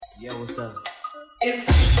Yo, what's up?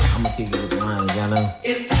 I'm gonna kick it with mine, y'all know.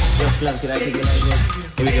 Yo, Slim, can I kick it like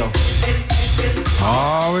this? Here we go.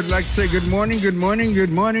 I would like to say good morning, good morning,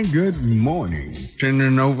 good morning, good morning. In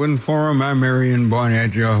an open forum, I'm Marion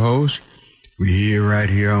Barnett, your host. We're here right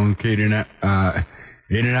here on KD89.3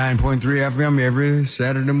 FM every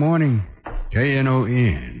Saturday morning.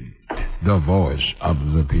 KNON, the voice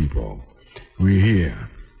of the people. We're here.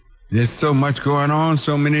 There's so much going on,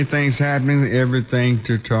 so many things happening, everything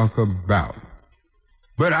to talk about.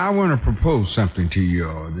 But I want to propose something to you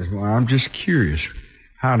all this morning. I'm just curious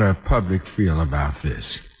how the public feel about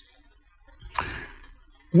this.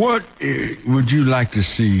 What would you like to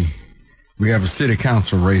see? We have a city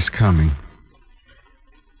council race coming.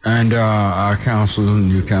 And our council,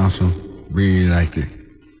 new council, be elected.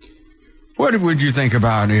 What would you think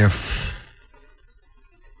about if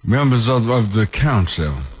members of the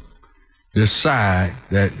council decide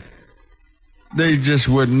that they just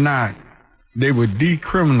would not, they would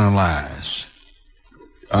decriminalize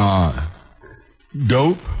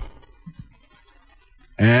dope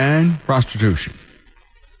and prostitution?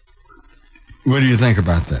 What do you think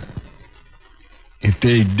about that? If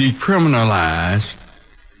they decriminalize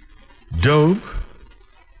dope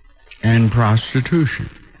and prostitution,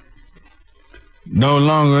 no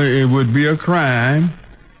longer it would be a crime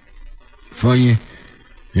for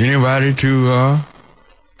anybody to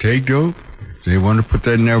take dope. If they want to put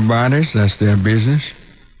that in their bodies, that's their business.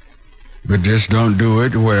 But just don't do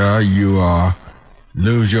it where you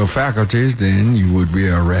lose your faculties, then you would be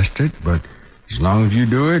arrested. But as long as you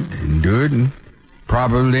do it and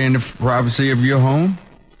probably in the privacy of your home,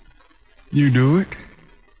 you do it.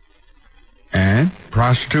 And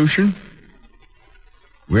prostitution,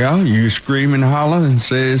 well, you scream and holler and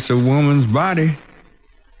say it's a woman's body.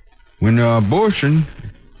 When abortion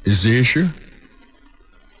is the issue,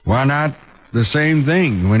 why not the same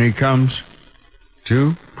thing when it comes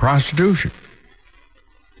to prostitution?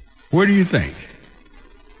 What do you think?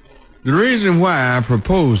 The reason why I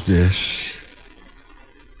proposed this,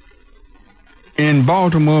 in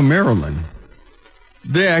Baltimore, Maryland,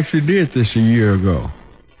 they actually did this a year ago.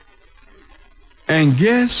 And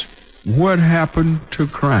guess what happened to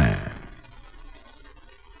crime?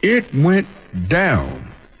 It went down.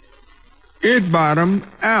 It bottomed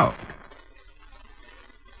out.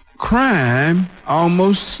 Crime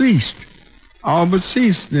almost ceased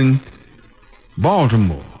in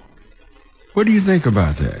Baltimore. What do you think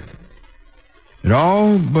about that? It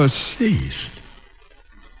all but ceased.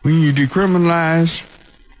 When you decriminalize,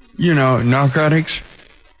 narcotics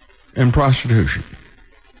and prostitution.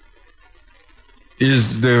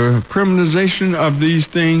 Is the criminalization of these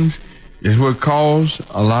things is what caused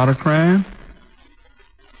a lot of crime?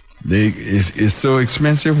 It's so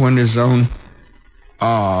expensive when it's on,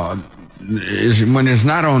 when it's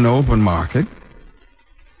not on the open market.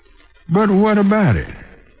 But what about it?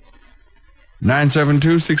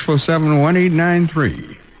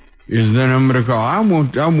 972-647-1893 is the number to call. I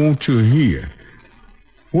want to hear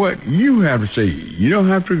what you have to say. You don't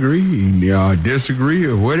have to agree, disagree,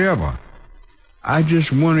 or whatever. I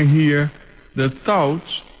just want to hear the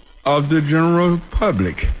thoughts of the general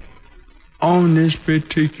public on these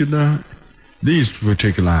particular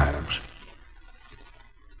items.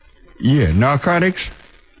 Yeah, narcotics,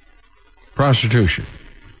 prostitution.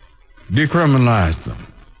 Decriminalize them.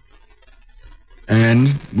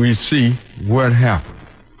 And we see what happened.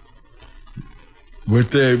 Would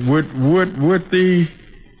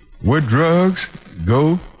drugs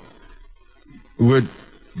go? Would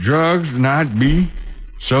drugs not be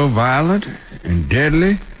so violent and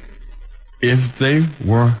deadly if they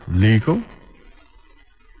were legal?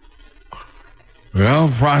 Well,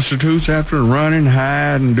 prostitutes have to run and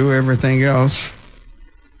hide and do everything else.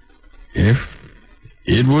 If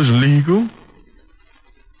it was legal,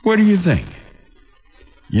 what do you think?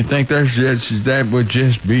 You think that would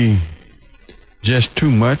just be just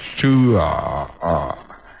too much, too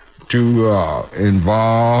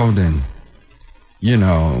involved in,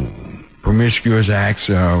 promiscuous acts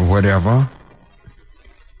or whatever?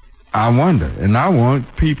 I wonder, and I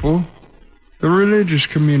want people, the religious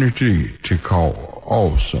community, to call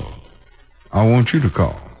also. I want you to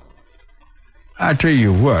call. I tell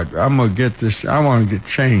you what, I'm going to get this, I want to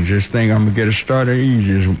change this thing. I'm going to get it started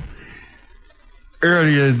easy.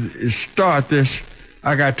 Earlier, start this,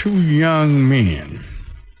 I got two young men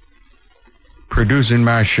producing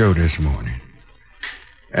my show this morning.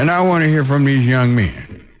 And I want to hear from these young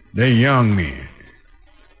men. They're young men.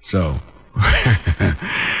 So,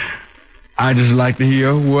 I just like to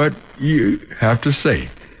hear what you have to say.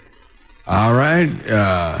 All right?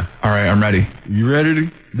 All right, I'm ready. You ready?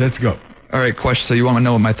 Let's go. All right, question. So you want to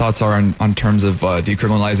know what my thoughts are on terms of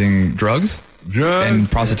decriminalizing drugs and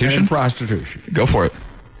prostitution? And prostitution. Go for it.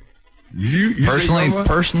 You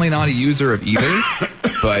personally not a user of either,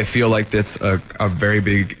 but I feel like that's a very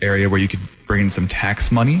big area where you could bring in some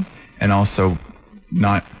tax money and also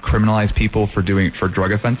not criminalize people for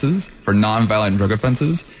drug offenses, for non-violent drug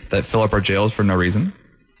offenses that fill up our jails for no reason.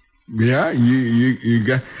 Yeah, you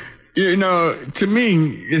got, to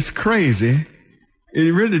me, it's crazy.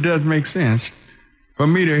 It really does make sense for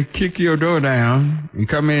me to kick your door down and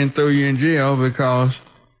come in and throw you in jail because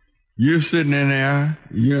you're sitting in there,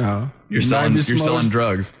 You're selling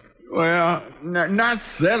drugs. Well, not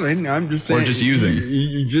selling. I'm just saying. Or just using.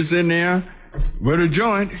 You're just in there with a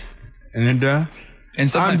joint, and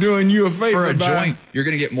I'm doing you a favor. For a joint, you're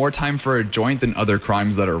going to get more time for a joint than other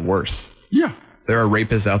crimes that are worse. Yeah. There are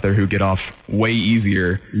rapists out there who get off way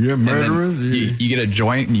easier. Yeah, murderers. You get a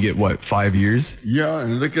joint and you get, what, 5 years? Yeah,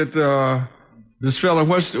 and look at this fella.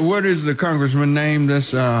 What is the congressman name that's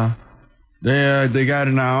they got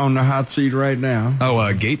on the hot seat right now?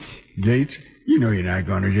 Oh, Gates? Gates. You're not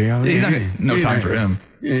going to jail. He's not time for him.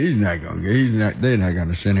 Yeah, he's not going to. They're not going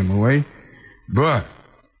to send him away. But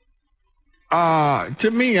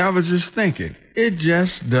to me, I was just thinking, it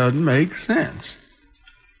just doesn't make sense.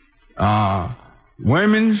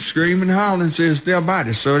 Women screaming, hollering, says it's their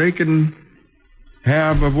body, so they can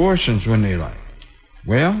have abortions when they like.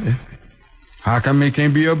 Well, how come it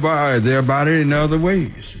can't be their body in other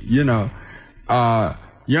ways? Young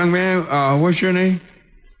man, what's your name?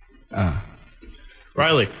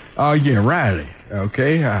 Riley. Oh, yeah, Riley.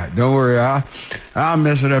 Okay, don't worry. I'll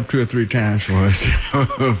mess it up 2 or 3 times for us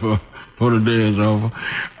before the day is over.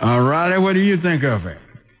 Riley, what do you think of it?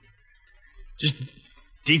 Just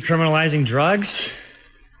decriminalizing drugs?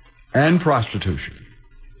 And prostitution.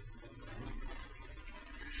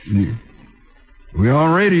 We're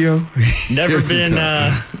on radio. Never been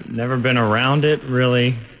around it,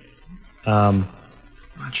 really. Not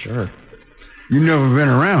sure. You've never been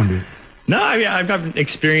around it? No, I mean, I've not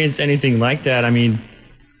experienced anything like that. I mean,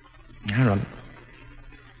 I don't know.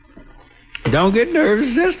 Don't get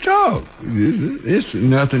nervous. Just talk. It's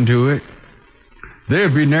nothing to it.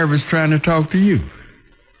 They'll be nervous trying to talk to you.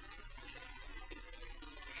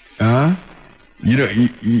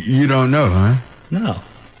 You don't know, huh? No.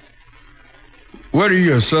 What are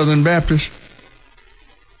you, a Southern Baptist?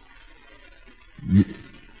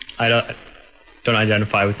 I don't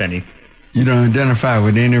identify with any. You don't identify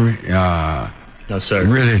with any no, sir.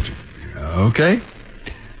 religion. Okay.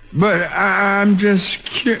 But I'm just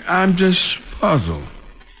puzzled.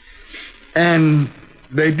 And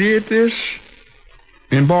they did this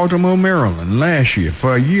in Baltimore, Maryland last year.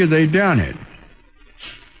 For a year they done it.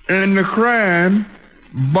 And the crime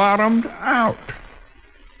bottomed out.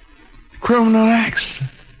 Criminal acts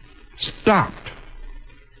stopped.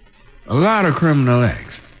 A lot of criminal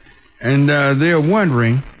acts. And they're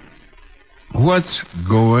wondering what's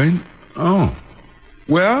going on.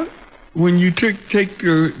 Well, when you take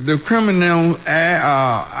the criminal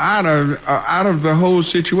out of the whole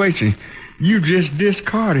situation, you just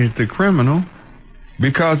discarded the criminal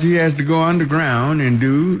because he has to go underground and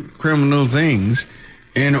do criminal things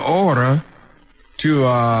in order to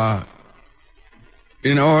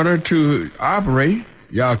operate.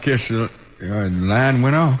 Y'all catch the line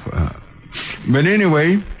went off. But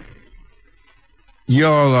anyway,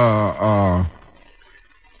 y'all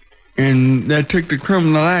and that took the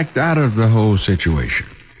criminal act out of the whole situation.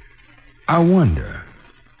 I wonder,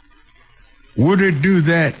 would it do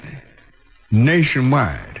that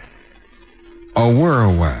nationwide or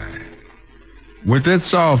worldwide? Would that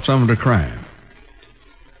solve some of the crime?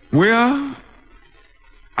 Well,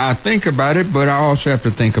 I think about it, but I also have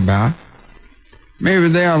to think about maybe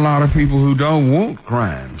there are a lot of people who don't want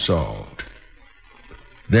crime solved.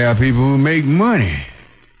 There are people who make money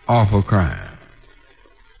off of crime.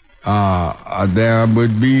 There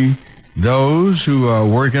would be those who are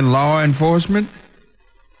working law enforcement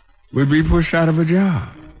would be pushed out of a job.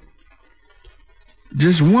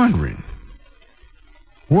 Just wondering,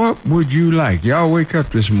 what would you like? Y'all wake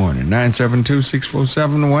up this morning,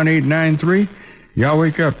 972-647-1893. Y'all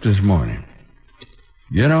wake up this morning.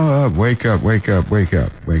 Get on up, wake up, wake up, wake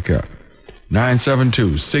up, wake up.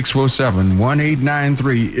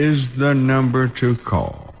 972-647-1893 is the number to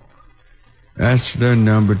call. That's the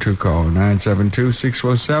number to call,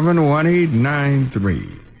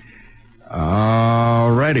 972-647-1893.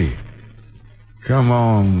 All righty. Come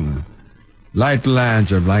on. Light the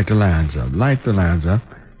lines up, light the lines up, light the lines up,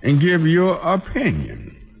 and give your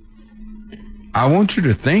opinion. I want you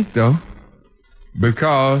to think, though,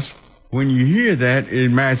 because when you hear that,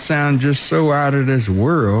 it might sound just so out of this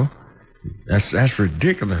world That's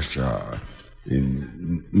ridiculous.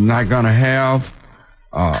 Not gonna have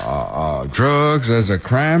drugs as a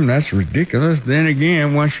crime. That's ridiculous. Then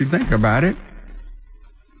again, once you think about it,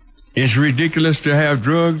 it's ridiculous to have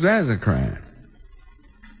drugs as a crime.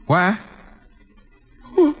 Why?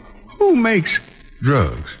 Who makes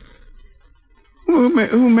drugs?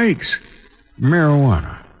 Who makes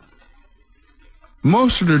marijuana?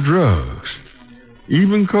 Most of the drugs,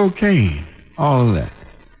 even cocaine, all of that,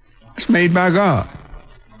 it's made by God.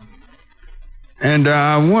 And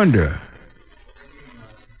I wonder,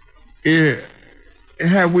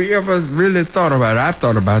 have we ever really thought about it? I've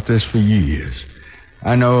thought about this for years.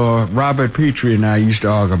 I know Robert Petrie and I used to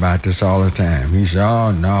argue about this all the time. He said, oh,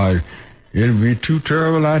 no, it'd be too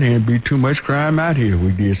terrible out here. It'd be too much crime out here if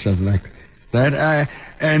we did something like that.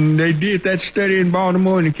 And they did that study in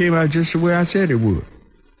Baltimore, and it came out just the way I said it would.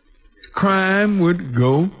 Crime would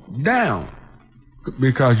go down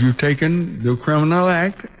because you've taken the criminal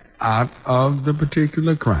act out of the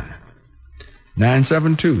particular crime.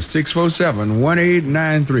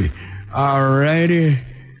 972-647-1893. All righty.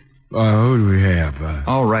 Who do we have?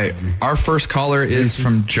 All right. Our first caller is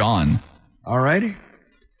from John. All righty.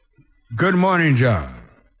 Good morning, John.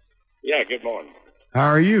 Yeah, good morning. How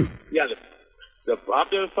are you? Yeah, I'm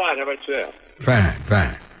doing fine. How about yourself? Fine.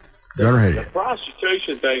 Go ahead. The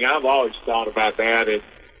prostitution thing, I've always thought about that. If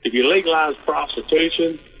you legalize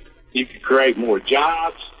prostitution, you can create more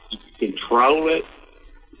jobs. You can control it.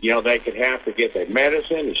 You know, they could have to get their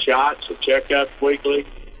medicine, the shots, the checkups weekly.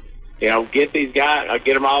 You know, get these guys,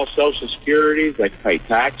 get them all Social Security. They can pay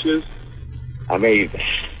taxes. I mean,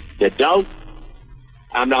 the dope,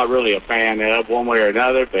 I'm not really a fan of one way or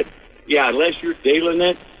another. But, yeah, unless you're dealing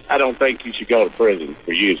it, I don't think you should go to prison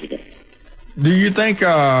for using it. Do you think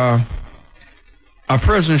a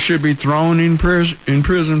person should be thrown in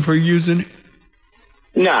prison for using it?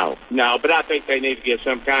 No, but I think they need to get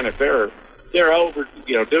some kind of, they're over,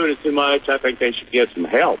 doing it too much. I think they should get some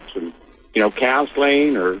help, some,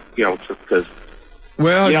 counseling or, because,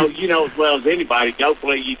 well, you know as well as anybody,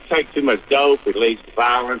 hopefully you take too much dope, it leads to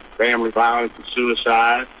violence, family violence, and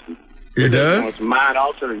suicide. It does? It's a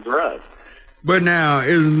mind-altering drug. But now,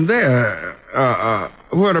 isn't there,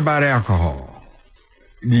 what about alcohol?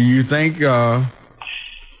 Do you think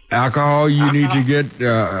alcohol, you need to get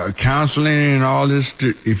counseling and all this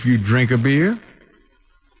if you drink a beer?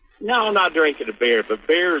 No, I'm not drinking a beer, but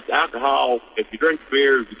beer, alcohol, if you drink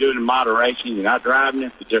beer, if you do it in moderation, you're not driving,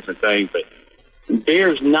 it's a different thing. But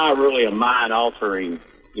beer's not really a mind-altering,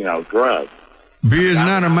 drug. Beer's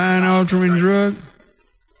not a mind-altering drug?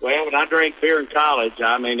 Well, when I drank beer in college,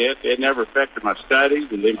 I mean, it never affected my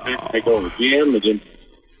studies, and then I go to the gym, and then...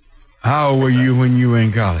 How old were you when you were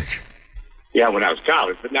in college? Yeah, when I was in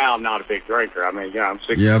college, but now I'm not a big drinker. I mean, I'm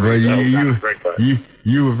 63. Yeah, but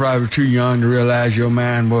you were probably too young to realize your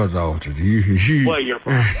mind was altered. Well, you're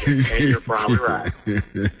probably right.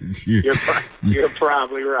 You're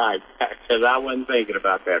probably right, because I wasn't thinking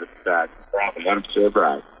about that at the time. Probably 100%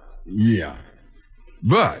 right. Yeah.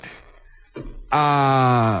 But,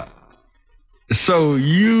 so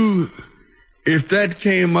if that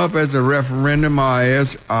came up as a referendum or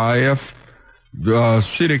if the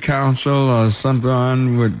city council or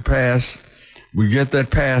something would get that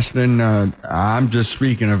passed, then I'm just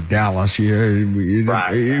speaking of Dallas here.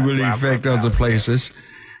 It will affect other places.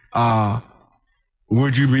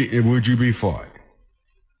 Would you be for it?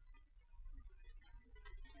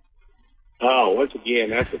 Oh, once again,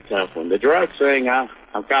 that's a tough one. The drugs thing, I'm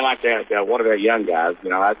kind of like that one of that young guys.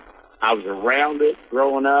 I was around it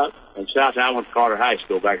growing up, and I went to Carter High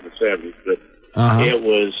School back in the 70s, but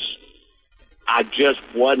I just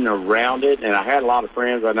wasn't around it, and I had a lot of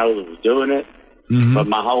friends I know that was doing it, but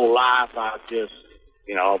my whole life I just,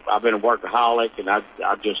 I've been a workaholic, and I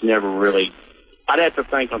just never really, I'd have to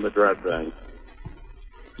think on the drug thing.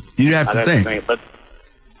 You'd have to think. But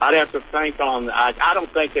I'd have to think on, I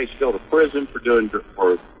don't think they should go to prison for doing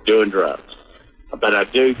drugs, but I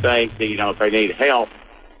do think that, if they need help,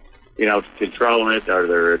 to control it or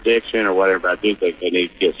their addiction or whatever, I do think they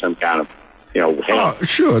need to get some kind of, help. Oh,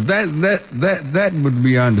 sure. That would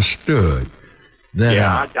be understood.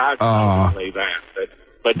 I believe that.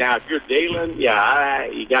 But now, if you're dealing, you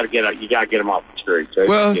got to get them off the street. So,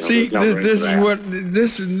 well, see, this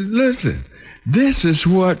is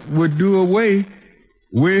what would do away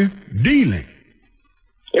with dealing.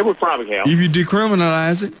 It would probably help if you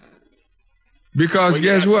decriminalize it, because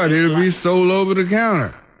guess what? It'll be sold over the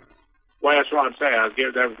counter. Well, that's what I'm saying.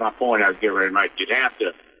 That was my point I was getting ready to make.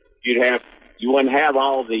 You wouldn't have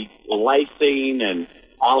all the lacing and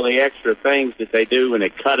all the extra things that they do when they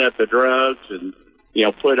cut up the drugs, and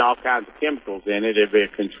put all kinds of chemicals in it. It'd be a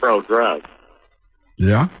controlled drug.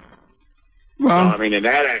 Yeah. Well, So, I mean, in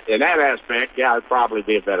that aspect, yeah, it'd probably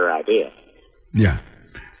be a better idea. yeah.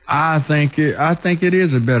 I think it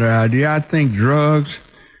is a better idea. I think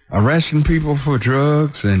arresting people for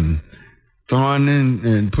drugs and throw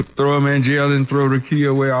them in jail and throw the key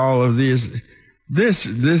away. All of this is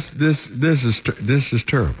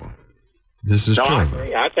terrible. This is No, I terrible.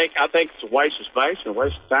 agree. I think it's a waste of space and a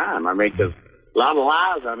waste of time. I mean, because a lot of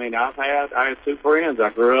lives. I mean, I had two friends I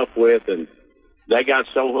grew up with, and they got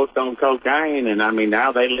so hooked on cocaine, and I mean,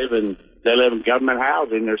 now they live in government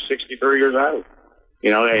housing. They're 63 years old.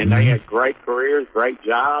 And they had great careers, great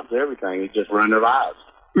jobs, everything. It just run their lives.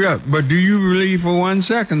 Yeah, but do you believe for 1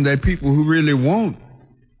 second that people who really want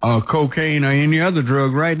cocaine or any other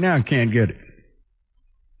drug right now can't get it?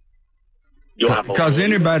 Because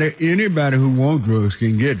anybody who wants drugs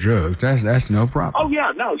can get drugs. That's no problem. Oh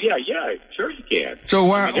yeah, no, yeah, sure you can. So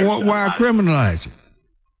why criminalize it?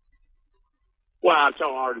 Well, I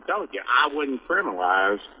already told you, I wouldn't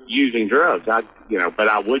criminalize using drugs. But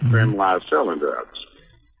I would criminalize selling drugs.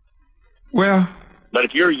 Well, but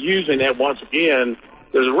if you're using it, once again,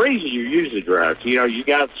 there's a reason you use the drugs. You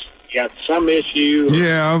got some issue,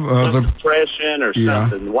 some depression or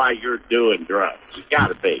something why you're doing drugs. You got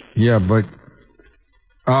to be. Yeah, but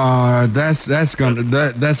that's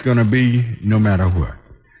gonna be no matter what.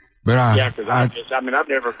 But because I've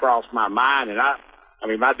never crossed my mind, and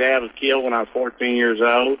my dad was killed when I was 14 years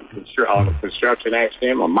old on a construction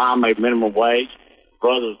accident. My mom made minimum wage.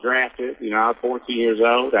 Brother was drafted. I was 14 years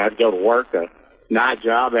old. I had to go to work, a night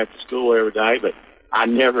job after school every day, but I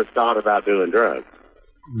never thought about doing drugs.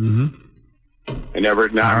 Mm-hmm. It never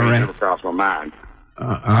crossed my mind.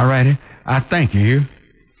 All righty. I thank you.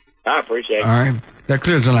 I appreciate it. All right. That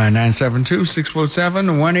clears the line,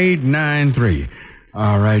 972-647-1893.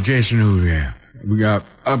 All right, Jason, who we have? We got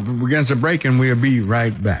up against a break, and we'll be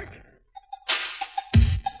right back.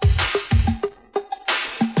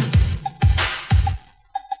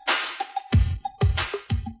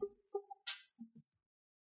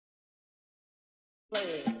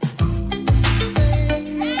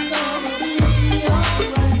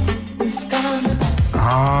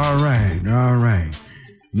 All right.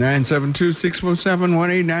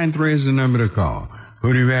 972-647-1893 is the number to call.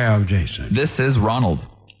 Who do you have, Jason? This is Ronald.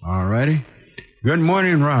 All righty. Good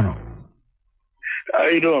morning, Ronald. How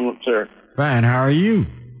you doing, sir? Fine. How are you?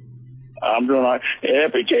 I'm doing all right.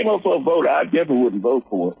 If it came up for a vote, I definitely wouldn't vote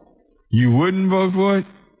for it. You wouldn't vote for it?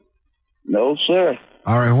 No, sir.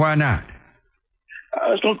 All right. Why not?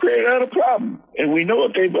 It's going to create another problem. And we know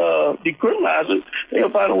if they decriminalize it, they'll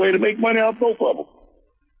find a way to make money off both of them.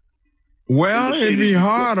 Well, it'd be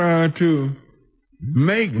harder to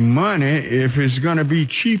make money if it's going to be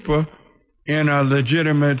cheaper in a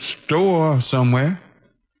legitimate store somewhere.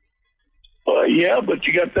 Yeah, but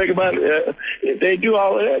you got to think about it. If they do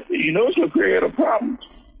all of that, it's going to create a problem.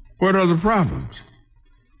 What are the problems?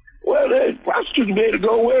 Well, prostitutes will be able to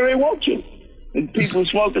go where they want to. And people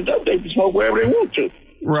smoke the dope, they can smoke wherever they want to.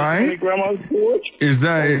 Right. Grandma's porch. Is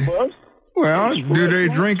that... Well, do they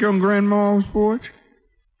drink on grandma's porch?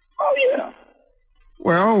 Oh, yeah.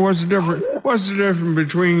 Well, what's the difference? What's the difference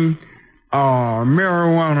between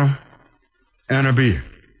marijuana and a beer?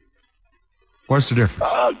 What's the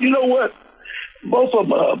difference? You know what? Both of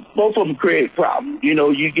them create problems.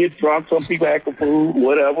 You get drunk, some people act a fool,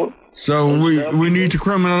 whatever. So we need to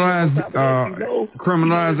criminalize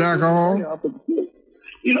alcohol?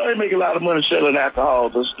 They make a lot of money selling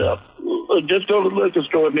alcohol and stuff. Just go to the liquor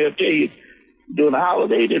store and they'll tell you, during the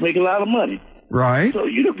holiday, they make a lot of money. Right. So,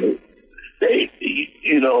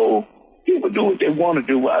 people do what they want to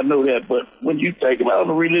do. I know that. But when you think about it on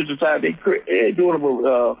the religious side, they're doing it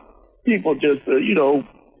with people just,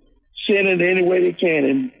 sinning any way they can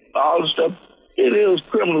and all the stuff. It is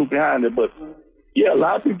criminal behind it. But, yeah, a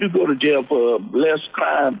lot of people do go to jail for less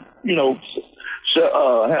crime,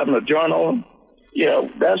 having a joint on them. Yeah,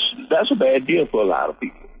 that's a bad deal for a lot of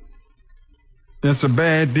people. That's a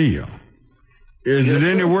bad deal. Is it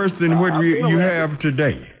any worse than what you have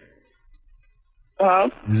today?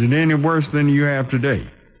 Is it any worse than you have today?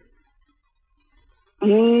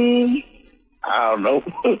 I don't know.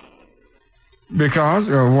 Because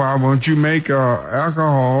why won't you make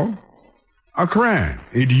alcohol a crime?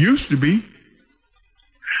 It used to be.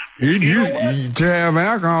 To have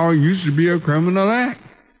alcohol used to be a criminal act.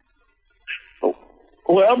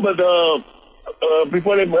 Well, but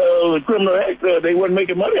before the criminal act, they wasn't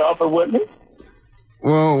making money off it, wasn't it?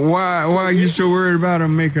 Well, why are you so worried about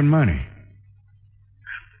them making money?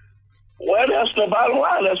 Well, that's the bottom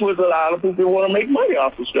line. That's what a lot of people want to make money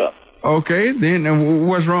off the stuff. Okay, then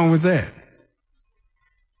what's wrong with that?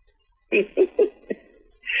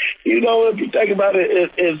 You know, if you think about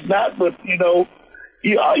it, it's not, but, you know,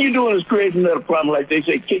 all you're doing is creating another problem. Like they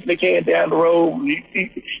say, kicking the can down the road.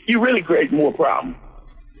 You really create more problems.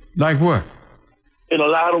 Like what? In a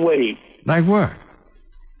lot of ways. Like what?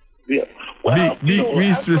 Yeah. Well,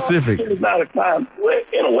 be specific. It's not a crime. Well,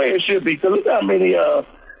 in a way, it should be, because look how many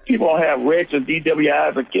people don't have wrecks and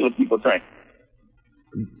DWIs are killing people drinking.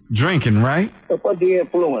 Drinking, right? But the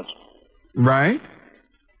influence. Right?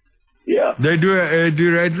 Yeah. They do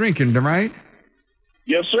that drinking, right?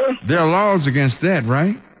 Yes, sir. There are laws against that,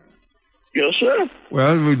 right? Yes, sir.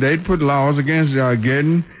 Well, they put laws against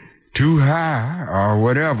getting too high or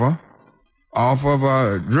whatever off of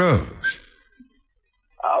drugs.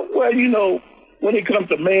 Well, you know, when it comes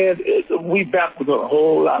to man, we back with a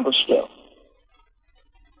whole lot of stuff.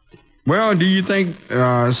 Well, do you think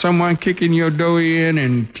someone kicking your door in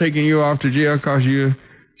and taking you off to jail because you're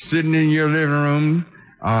sitting in your living room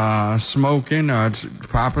smoking or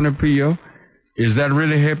popping a pill, is that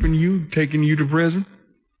really helping you, taking you to prison?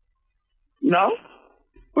 No.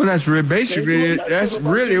 Well, that's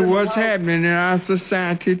really what's happening in our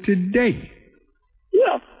society today.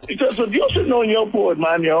 Yeah, because if you're sitting on your porch,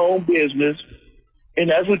 mind your own business, and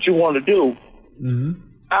that's what you want to do,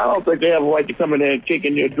 I don't think they have a right to come in there and kick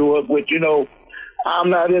in your door. But, you know, I'm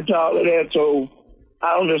not into all of that, so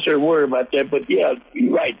I don't necessarily worry about that. But, yeah,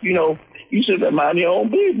 you're right. You know, you sit there, mind your own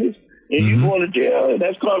business, and you go to jail, and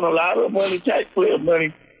that's costing a lot of money, taxpayer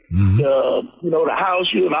money, you know, the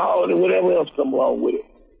house, you and all, and whatever else come along with it.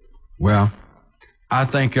 Well, I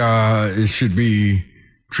think it should be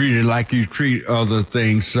treated like you treat other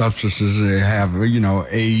things, substances that have, you know,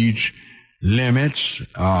 age limits,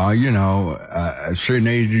 you know, a certain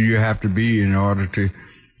age you have to be in order to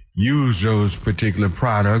use those particular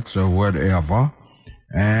products or whatever.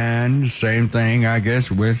 And same thing, I guess,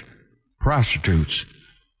 with prostitutes.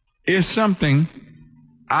 It's something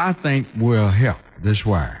I think will help. That's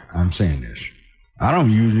why I'm saying this. I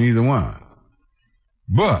don't use neither one.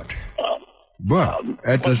 But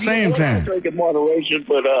at the same time, I drink in moderation,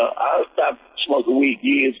 but I stopped smoking weed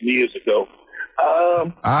years and years ago.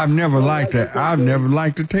 I've never liked it. I've never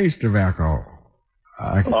liked the taste of alcohol.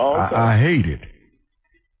 I hate it.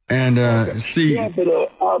 And see, yeah,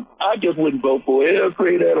 but I just wouldn't go for it. It'll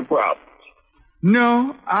create other problems.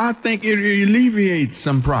 No, I think it alleviates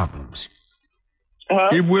some problems.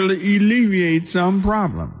 It will alleviate some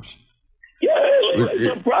problems. Yeah,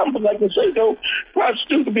 it's a problem. Like I say, though,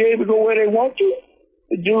 prostitutes will be able to go where they want to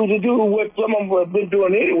do what some of them have been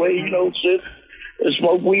doing anyway. You know, sit and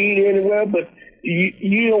smoke weed anywhere, but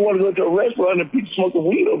you don't want to go to a restaurant and people smoking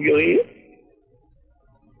weed over your head.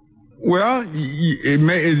 Well,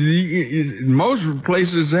 most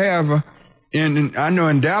places have, and I know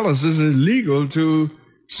in Dallas it's illegal to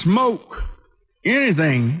smoke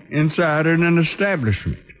anything inside an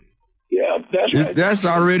establishment. Yeah, that's right. That's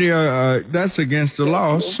already that's against the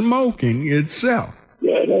law. Smoking itself.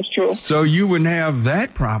 Yeah, that's true. So you wouldn't have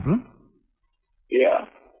that problem. Yeah.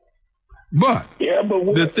 But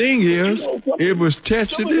the thing is, it was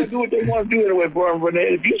tested. Somebody do what they want to do anyway, Brian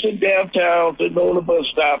Burnett. If you sit downtown, sitting on the bus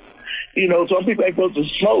stop, you know, some people ain't supposed to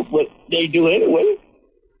smoke, but they do anyway.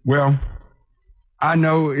 Well, I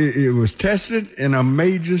know it was tested in a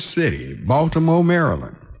major city, Baltimore,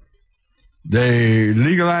 Maryland. They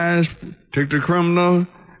legalized, took the criminal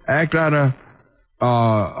act out of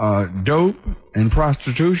dope and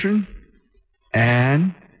prostitution,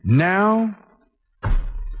 and now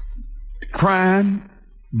crime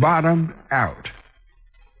bottomed out.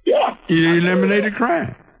 Yeah. It eliminated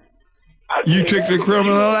crime. You took the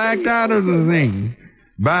criminal act out of the thing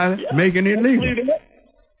by making it legal.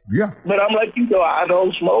 Yeah. But I'm like you, though, I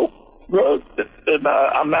don't smoke drugs, and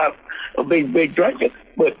I'm not a big drinker.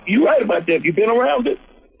 But you're right about that. You've been around it,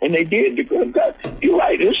 and they did the crime. You're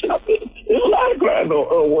right. There's a lot of crime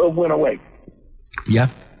went away. Yeah.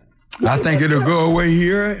 I think it'll go away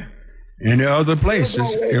here and the other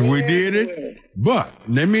places if we did it. But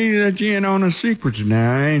let me let you in on a secret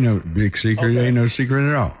now. Ain't no big secret. Ain't no secret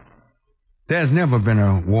at all. There's never been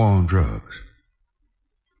a war on drugs.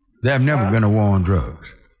 There have never been a war on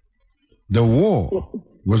drugs. The war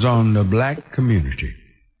was on the black community.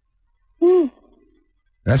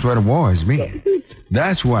 That's what the war has been.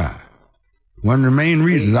 That's why one of the main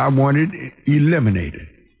reasons I wanted it eliminated.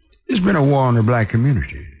 It's been a war on the black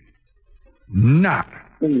community. Not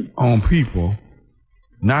on people,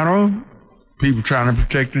 not on people trying to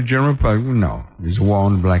protect the general public. No, it's a war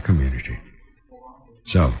on the black community.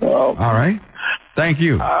 So, all right. Thank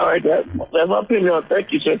you. All right. That's my opinion.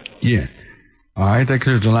 Thank you, sir. Yeah. All right. That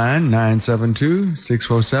clears the line,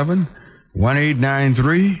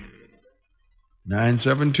 972-647-1893.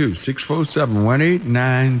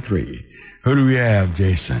 972-647-1893. Who do we have,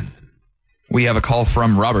 Jason? We have a call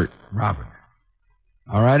from Robert. Robert.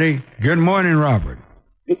 All righty. Good morning, Robert.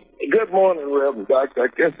 Good morning, Reverend Doctor.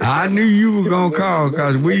 I knew you were going to call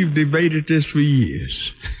because we've debated this for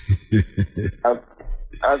years.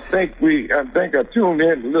 I think I tuned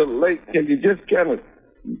in a little late. Can you just kind of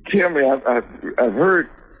tell me? I've heard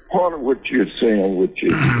part of what you're saying with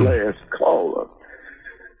your last caller.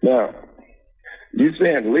 Now, you're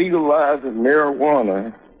saying legalizing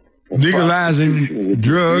marijuana, legalizing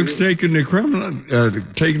drugs, taking the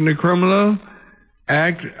criminal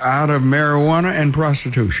act out of marijuana and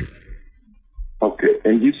prostitution. Okay,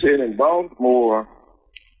 and you said in Baltimore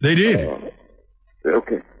they did.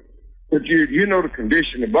 Okay, but you know the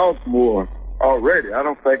condition in Baltimore already. I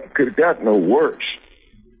don't think it could have got no worse.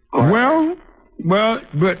 Well,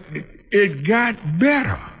 but it got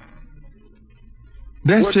better.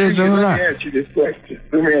 That says a lot. Let me ask you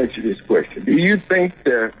this question. Do you think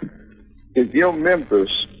that if your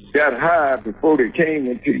members got high before they came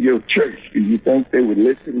into your church, do you think they would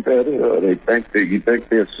listen better, or you think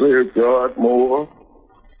they'll serve God more?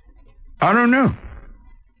 I don't know.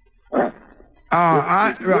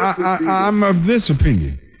 I'm of this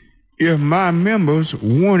opinion. If my members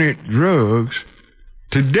wanted drugs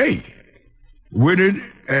today, with it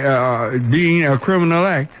being a criminal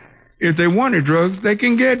act, if they wanted drugs, they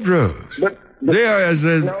can get drugs. But they are as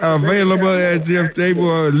available as if they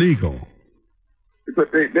were legal.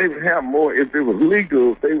 But they would have more, if it was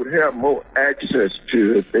legal, they would have more access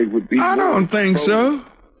to it. They would be. I don't think so.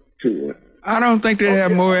 To it. I don't think they'd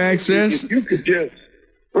have more access. If you could just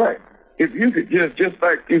like you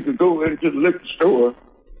could go into the liquor store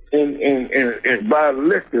and buy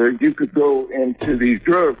liquor, you could go into these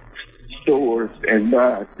drug stores and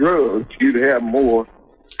buy drugs. You'd have more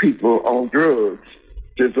people on drugs,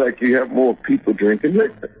 just like you have more people drinking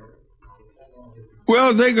liquor.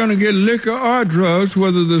 Well, they're going to get liquor or drugs,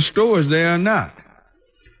 whether the store's there or not.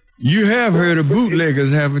 You have heard of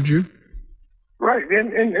bootleggers, haven't you? Right,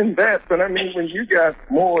 and that, but I mean, when you got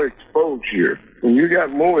more exposure, because,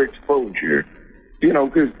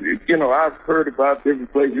 I've heard about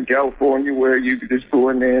different places in California where you could just go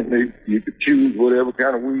in there and you could choose whatever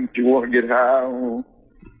kind of weed you want to get high on,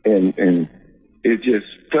 and it's just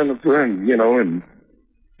fun, and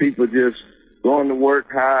people just going to work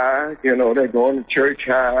high, they're going to church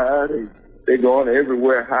high, they're going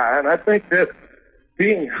everywhere high, and I think that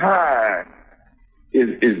being high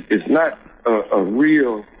is not a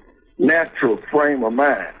real natural frame of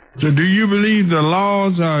mind. So do you believe the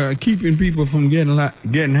laws are keeping people from getting high?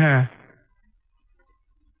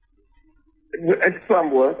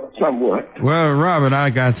 Somewhat. Well, Robert, I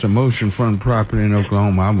got some oceanfront property in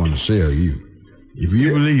Oklahoma I want to sell you. If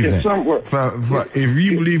you believe that, if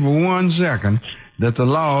you believe for 1 second that the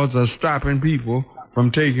laws are stopping people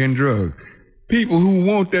from taking drugs, people who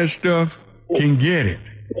want that stuff can get it.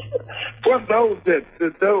 Well, those that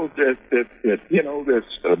that's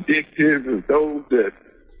addictive, and those that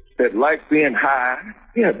like being high,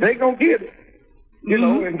 they gonna get it.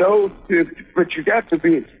 And those, but you got to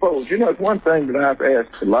be exposed. It's one thing that I've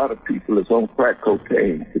asked a lot of people that's on crack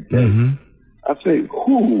cocaine today. Mm-hmm. I say,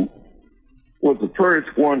 who was the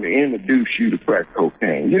first one to introduce you to crack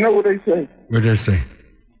cocaine? You know what they say? What they say?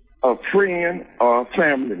 A friend or a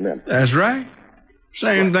family member. That's right.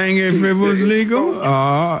 Same thing if it was legal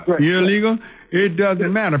or illegal. It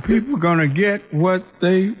doesn't matter. People are going to get what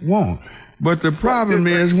they want. But the problem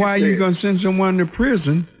is, why are you going to send someone to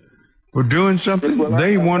prison for doing something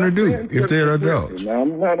they want to do if they're adults? Now,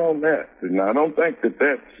 I'm not on that. And I don't think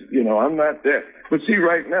that's, I'm not that. But see,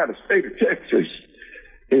 right now, the state of Texas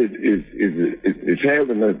is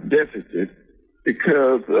having a deficit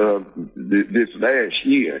because of this last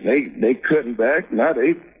year. They cutting back. Now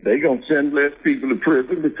they gonna send less people to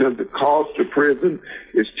prison because the cost of prison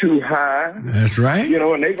is too high. That's right.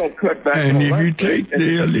 And they gonna cut back. And if you take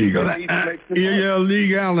the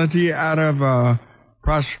illegality out of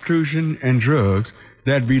prostitution and drugs,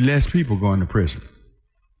 that'd be less people going to prison.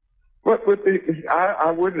 But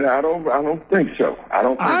I wouldn't. I don't think so.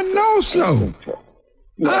 I know so.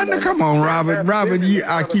 Come on, Robert. Robert,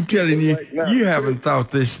 I keep telling you, you haven't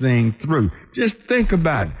thought this thing through. Just think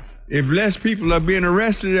about it. If less people are being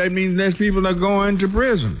arrested, that means less people are going to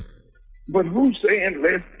prison. But who's saying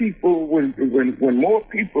less people when more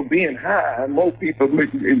people being high, more people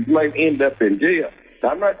might end up in jail?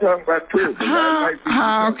 I'm not talking about prison.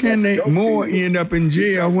 How can they more end up in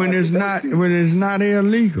jail when it's not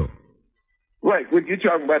illegal? Right, when you're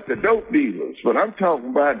talking about the dope dealers, but I'm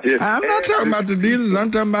talking about just... I'm not talking about the dealers,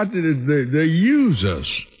 I'm talking about the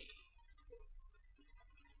users.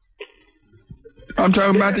 I'm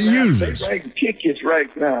talking about the users. They write tickets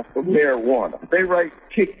right now for marijuana. They write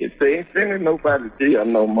tickets. They ain't sending nobody to jail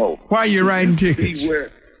no more. Why are you writing tickets? See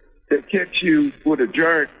where they catch you with a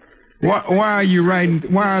joint. Why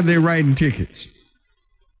are they writing tickets?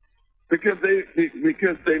 Because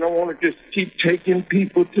they don't want to just keep taking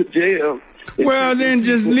people to jail. Well, then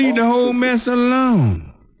just leave the whole mess alone.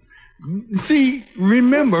 See,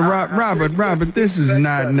 remember, Robert, this is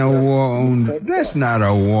not no war on, that's not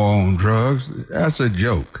a war on drugs. That's a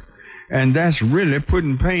joke. And that's really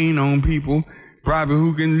putting pain on people probably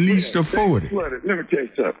who can least afford it. Let me tell you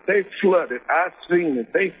something. They flooded, I've seen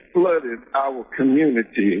it, they flooded our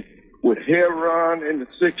community with heroin in the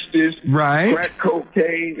 60s, right? Crack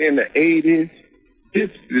cocaine in the 80s. This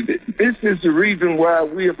is the reason why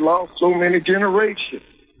we have lost so many generations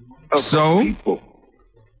of people.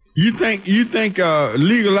 You think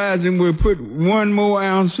legalizing will put one more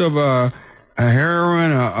ounce of a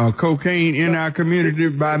heroin or cocaine in our community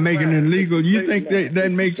by making it legal? You think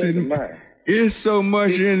that makes it? It's so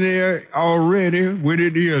much in there already with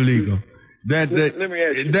it illegal that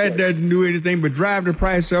doesn't do anything but drive the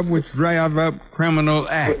price up, which drive up criminal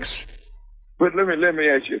acts. But let me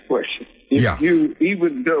ask you a question. If you,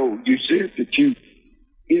 even though you said that you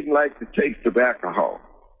didn't like the taste of alcohol,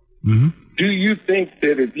 do you think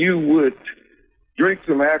that if you would drink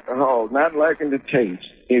some alcohol, not liking the taste,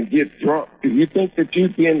 and get drunk, do you think that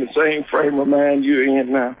you'd be in the same frame of mind you're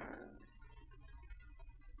in now?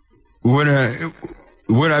 Would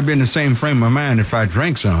I be in the same frame of mind if I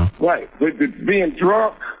drank some? Right, but being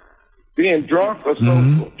drunk or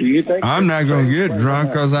sober, do you think... I'm not going to get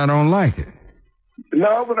drunk because I don't like it.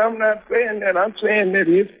 No, but I'm not saying that. I'm saying that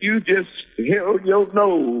if you just held your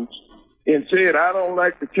nose and said, I don't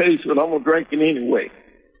like the taste, but I'm going to drink it anyway.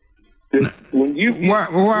 When you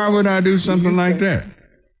why would I do something like that?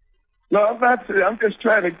 No, I'm not. I'm just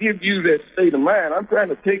trying to give you that state of mind. I'm trying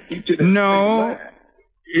to take you to the state of mind.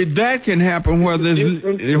 That can happen whether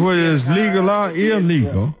it's legal or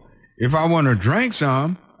illegal. If I want to drink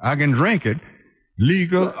some, I can drink it,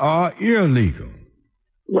 legal or illegal.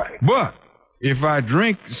 Right. But if I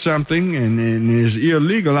drink something and it's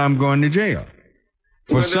illegal, I'm going to jail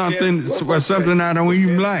for something I don't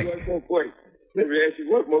even like. Let me ask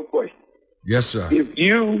you one more question. Yes, sir. If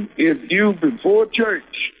you before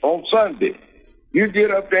church on Sunday, you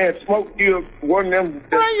get up there and smoke one of them.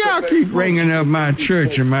 Why y'all keep bringing up my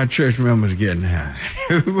church and my church members getting high?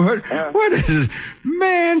 What is it?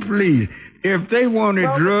 Man, please. If they wanted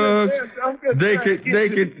drugs,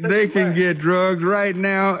 they can get drugs right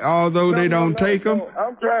now, although they don't take them.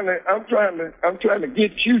 I'm trying to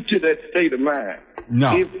get you to that state of mind.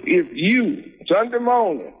 No. If you Sunday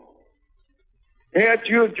morning had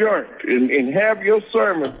your joint and have your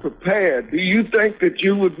sermon prepared, do you think that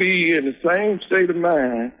you would be in the same state of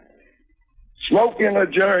mind smoking a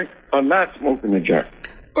joint or not smoking a joint?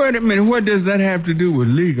 Wait a minute. What does that have to do with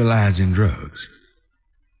legalizing drugs?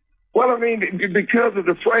 Well, I mean, because of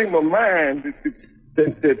the frame of mind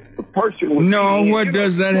that the person was... No, what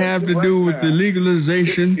does that have to do with the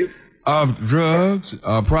legalization of drugs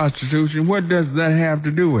or prostitution? What does that have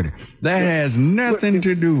to do with it? That has nothing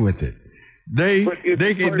to do with it. If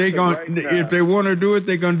they want to do it,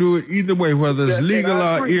 they're going to do it either way, whether it's legal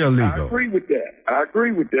or illegal. I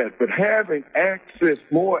agree with that. But having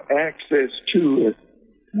more access to it,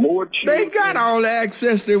 more children... They got all the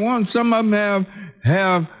access they want. Some of them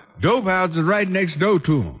have dope houses right next door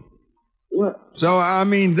to them. What? So, I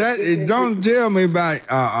mean, don't tell me about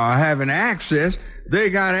having access. They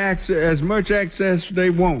got access, as much access they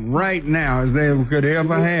want right now as they could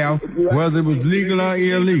ever have, whether it was legal or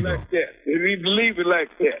illegal. They need to leave it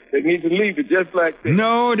like that. They need to leave it just like that.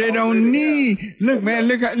 No, they don't need. Look, man,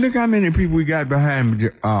 look how many people we got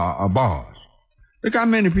behind bars. Look how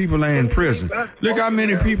many people are in prison. Look how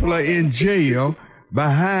many people are in jail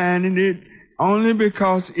behind it only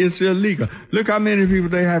because it's illegal. Look how many people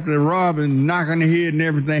they have to rob and knock on the head and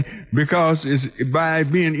everything because by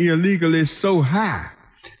being illegal it's so high.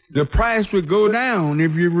 The price would go down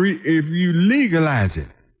if you legalize it.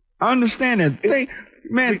 Understand that?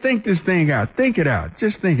 Think this thing out. Think it out.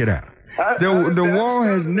 Just think it out. The war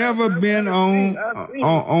has never been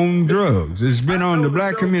on drugs. It's been on the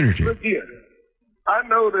black community. I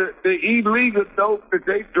know that the illegal dope that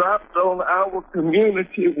they dropped on our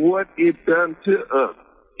community, what it done to us.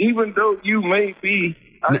 Even though you may be,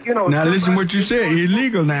 now listen what you said.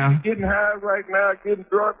 Illegal now. Getting high right now, getting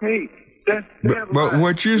drunk. Hey, but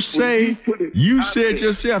what you say, you said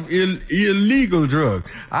yourself, illegal drugs.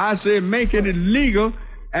 I said make it illegal,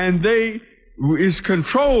 and it's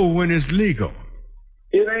controlled when it's legal.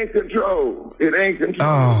 It ain't controlled.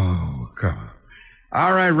 Oh God.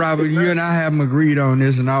 All right, Robert, you and I haven't agreed on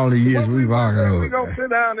this in all the years we've argued over. We're going to sit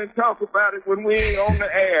down and talk about it when we ain't on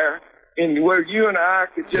the air, and where you and I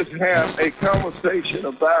could just have a conversation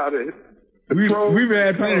about it. We've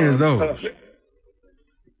had plenty of those.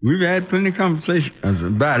 We've had plenty of conversations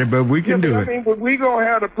about it, but we can do it. I mean, but we're going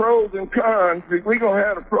to have the pros and cons. We're going to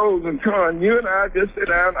have the pros and cons. You and I just sit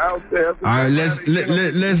down out there. All right,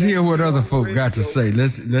 let's hear what other folk got to say.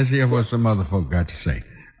 Let's hear what some other folk got to say.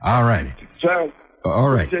 All righty.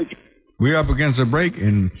 All right. We're up against a break,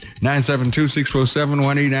 and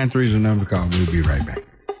 972-647-1893 is the number to call. We'll be right back.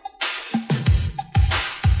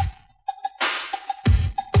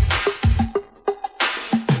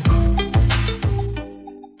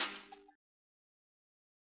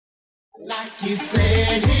 Like you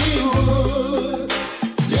said he would.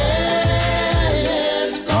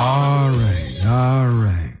 Yes. All right.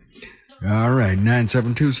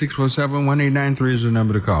 972-647-1893 is the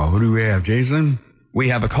number to call. Who do we have, Jason? We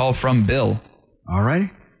have a call from Bill. All righty.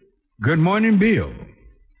 Good morning, Bill.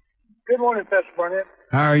 Good morning, Pastor Barnett.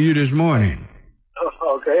 How are you this morning?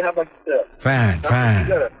 Oh, okay. How about yourself? Fine.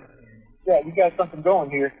 You got something going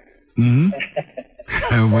here.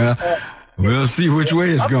 Mm-hmm. Well, we'll see which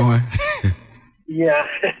way it's going. Yeah.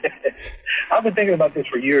 I've been thinking about this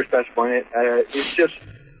for years, Pastor Barnett. It's just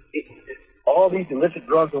all these illicit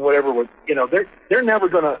drugs and whatever. They're never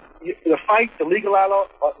going to. The fight to legalize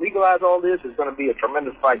all this is going to be a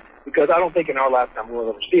tremendous fight, because I don't think in our lifetime we'll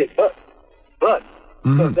ever see it. But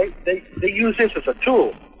Mm-hmm. they use this as a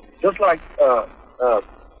tool, just like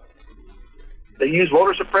they use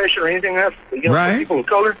voter suppression or anything else. Right. For people of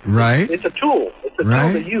color. Right. It's a tool. It's a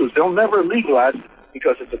Right. tool to use. They'll never legalize it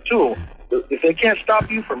because it's a tool. If they can't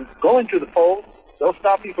stop you from going to the polls, they'll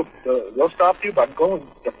stop you by going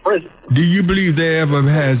to prison. Do you believe there ever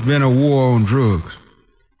has been a war on drugs?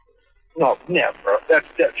 No, never. That's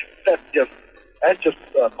just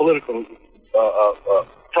political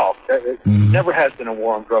talk. Never has been a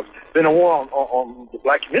war on drugs. Been a war on the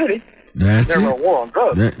black community. That's never it. a war on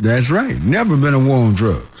drugs. That's right. Never been a war on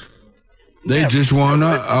drugs. They Never. just want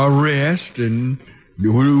to arrest and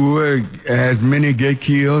as many get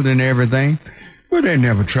killed and everything. But they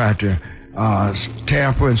never tried to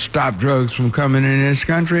tamper and stop drugs from coming in this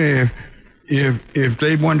country. If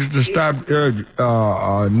they wanted to stop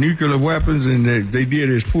nuclear weapons, and they did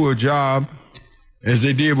as poor a job as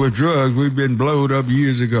they did with drugs, we've been blowed up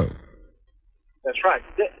years ago. That's right.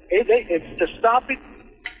 It's to stop it.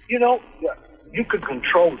 You could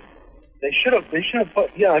control it. They should have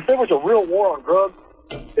put. If there was a real war on drugs,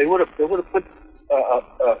 they would have put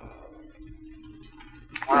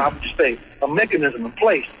I would say a mechanism in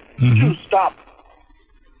place to stop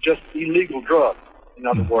just illegal drugs. In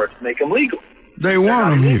other words, make them legal. They They're want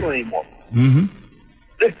not them illegal here. anymore. Mm-hmm.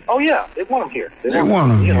 They want them here. They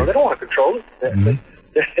want them here. They don't want to control it.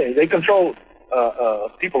 They control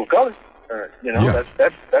people of color. Yeah.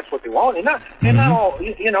 That's what they want, and not all.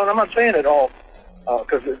 And I'm not saying it all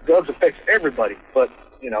because drugs affects everybody, but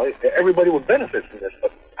everybody would benefit from this.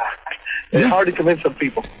 But it's hard to convince some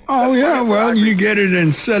people. Oh yeah, well you get it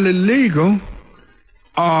and sell it legal.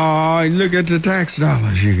 Look at the tax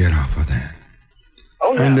dollars you get off of that.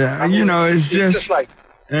 Oh yeah. And it's just just like.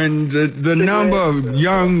 and the number of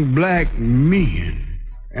young black men,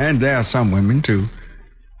 and there are some women too,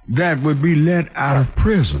 that would be let out of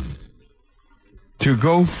prison to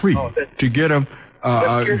go free, to get them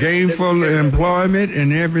gainful employment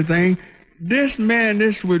and everything. This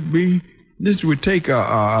would take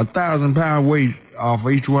a 1,000-pound weight off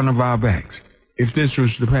each one of our backs if this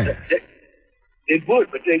was to pass. It would,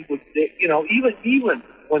 but they would, even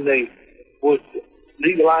when they would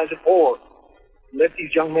legalize it or let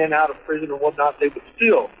these young men out of prison or whatnot, they would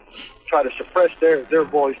still try to suppress their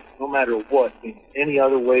voice no matter what, in any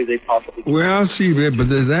other way they possibly can. Well, see, but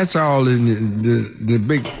that's all in the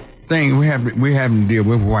big thing we have to deal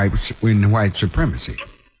with white supremacy.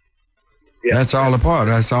 Yeah. That's all a part.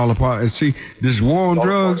 And see, this war on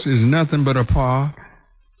drugs is nothing but a part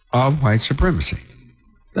of white supremacy.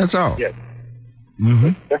 That's all. Yeah.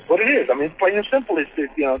 Mm-hmm. That's what it is. I mean, it's plain and simple. It's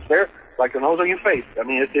there, like the nose on your face. I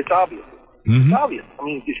mean, it's obvious. Mm-hmm. It's obvious. I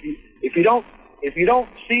mean, if you don't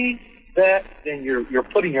see that, then you're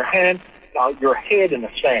putting your head in the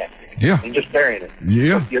sand. Yeah. And just burying it.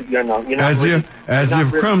 Yeah. You're not As really, if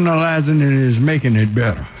criminalizing it is making it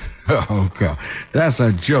better. Oh God, that's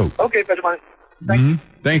a joke. Okay, Pastor Money.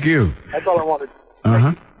 Thank you. That's all I wanted.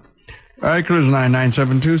 All right, cruise line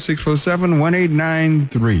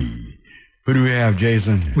 972-647-1893. Who do we have,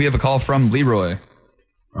 Jason? We have a call from Leroy.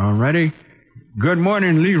 All righty. Good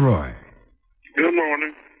morning, Leroy. Good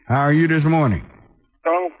morning. How are you this morning?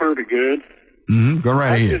 Oh, pretty good. Go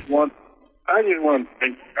right ahead. I just want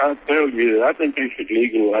to I'll tell you, I think they should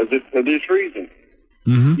legalize it for this reason.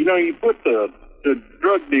 Mm-hmm. You know, you put the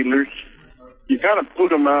drug dealers, you kind of put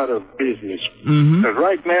them out of business. Mm-hmm. Because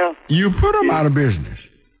right now... You put them out of business.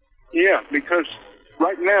 Yeah, because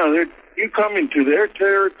right now, you come into their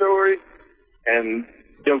territory, and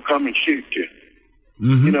they'll come and shoot you.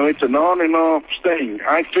 Mm-hmm. You know, it's an on and off thing.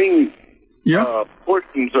 I've seen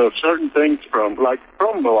portions of certain things from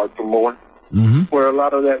Baltimore, mm-hmm. where a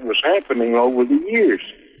lot of that was happening over the years.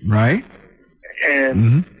 Right.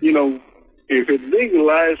 And, mm-hmm. you know, if it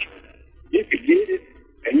legalized, you could get it,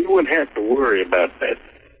 and you wouldn't have to worry about that.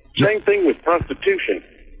 Same thing with prostitution.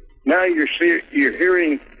 Now you're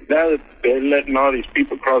hearing, now that they're letting all these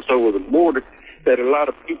people cross over the border, that a lot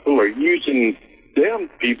of people are using them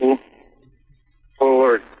people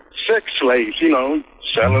for sex slaves, you know,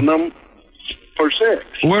 selling them for sex.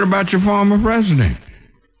 What about your former president?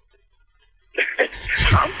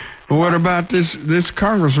 What about this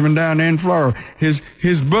congressman down there in Florida, his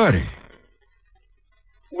buddy?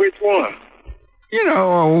 Which one? You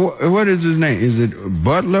know, what is his name? Is it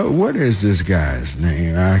Butler? What is this guy's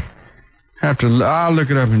name? I'll look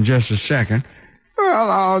it up in just a second. Well,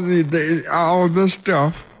 all the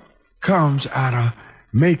stuff comes out of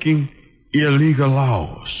making illegal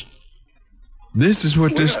laws. This is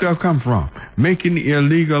what this stuff comes from, making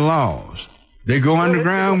illegal laws. They go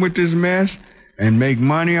underground with this mess and make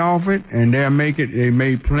money off it, and they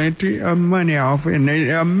made plenty of money off it, and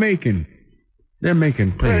they're making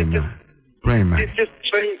plenty of money. It's just the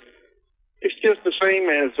same. It's just the same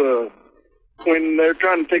as when they're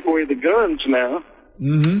trying to take away the guns now.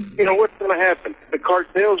 Mm-hmm. You know what's going to happen? The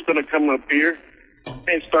cartel's going to come up here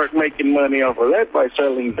and start making money off of that by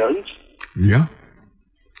selling guns. Yeah.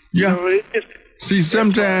 Yeah. You know, it just, see,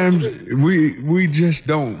 sometimes we just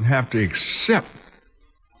don't have to accept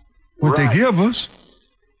what they give us.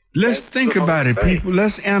 Let's think about it, people.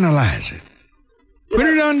 Let's analyze it. Put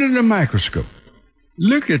it under the microscope.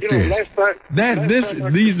 Look at this.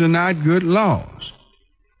 These are not good laws.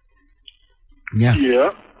 Yeah.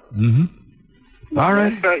 Yeah. Mm-hmm. All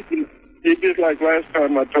right. It's just like last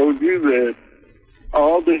time I told you that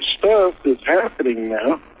all this stuff that's happening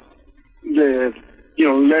now, that, you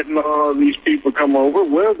know, letting all these people come over,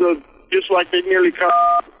 well, just like they nearly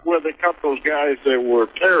caught those guys that were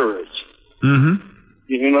terrorists. Mm-hmm.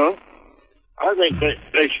 You know? I think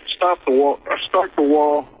they should start the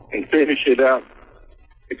wall and finish it out,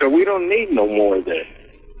 because we don't need no more of that.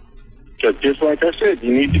 Because just like I said,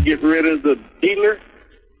 you need to get rid of the dealer.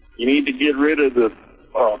 You need to get rid of the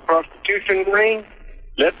prostitution ring.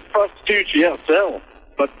 Let the prostitution sell,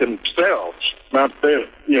 but themselves, not them.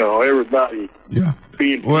 You know, everybody. Yeah.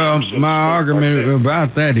 Being well, my argument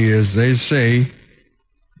about that is they say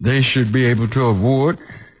they should be able to award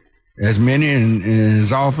as many and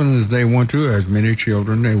as often as they want to, as many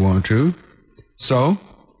children they want to. So,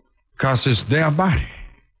 because it's their body.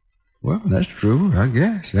 Well, that's true, I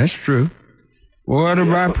guess. That's true. What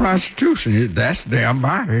about prostitution? That's their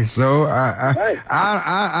body. So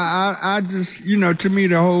I just, you know, to me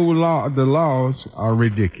the laws are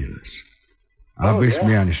ridiculous. I'll be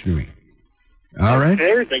honest with me. All right.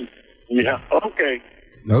 Everything. Yeah. Okay.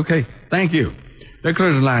 Okay. Thank you. The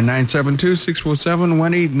closing line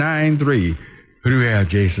 972-647-1893. Who do we have,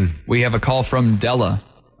 Jason? We have a call from Della.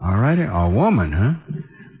 All right, a woman, huh?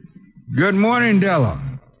 Good morning, Della.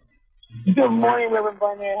 Good morning, Reverend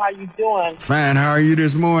Barnett. How you doing? Fine. How are you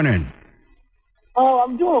this morning? Oh,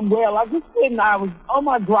 I'm doing well. I was on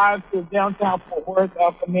my drive to downtown Fort Worth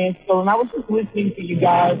for men's school, and I was just listening to you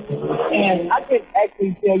guys, and I can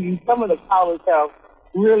actually tell you some of the callers have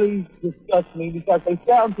really disgusted me because they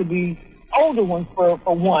sound to be older ones for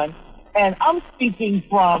one, and I'm speaking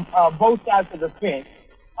from both sides of the fence.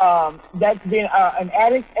 That's been an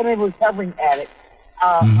addict and a recovering addict,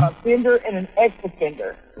 a offender and an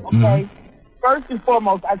ex-offender. Okay? Mm-hmm. First and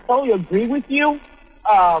foremost, I totally agree with you.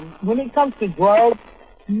 When it comes to drugs,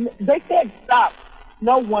 they can't stop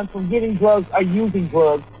no one from getting drugs or using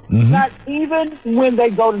drugs, not even when they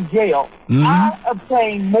go to jail. I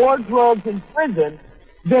obtain more drugs in prison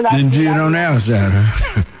than I did on the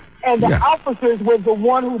outside. And the officers was the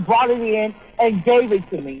one who brought it in and gave it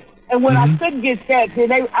to me. And when I couldn't get that,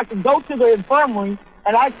 then I could go to the infirmary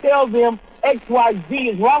and I tell them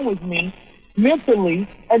XYZ is wrong with me mentally,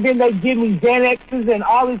 and then they give me Xanaxes and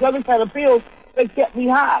all these other kind of pills that kept me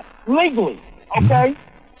high, legally, okay?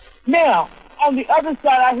 Now, on the other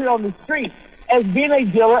side out here on the street, as being a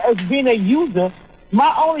dealer, as being a user,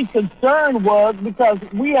 my only concern was because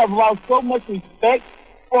we have lost so much respect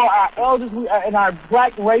for our elders and our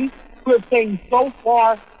black race. We have came so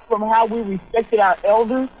far from how we respected our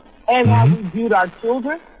elders and how we viewed our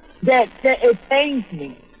children. that it pains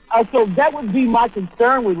me. So that would be my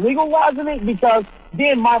concern with legalizing it, because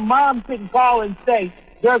then my mom couldn't call and say,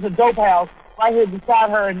 there's a dope house right here beside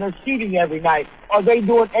her and they're shooting every night, or they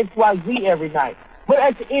doing XYZ every night. But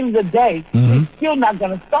at the end of the day, it's still not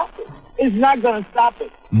going to stop it. It's not going to stop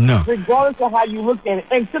it. No. Regardless of how you look at it.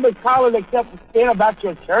 And to the caller that kept saying about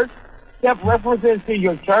your church, kept references to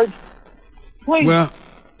your church, please, Well,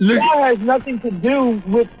 look. that has nothing to do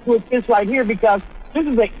with this right here, because this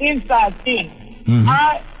is an inside thing.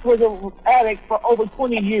 I was an addict for over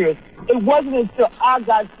 20 years. It wasn't until I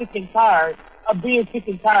got sick and tired of being sick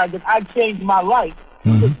and tired that I changed my life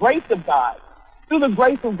through the grace of God. Through the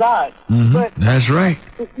grace of God. But That's right.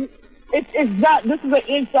 it's not, this is an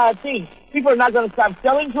inside thing. People are not going to stop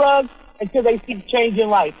selling drugs until they see change in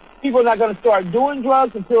life. People are not going to start doing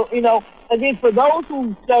drugs until, and then for those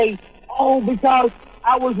who say, oh, because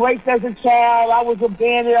I was raped as a child, I was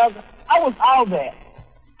abandoned, I was all that.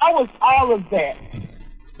 I was all of that.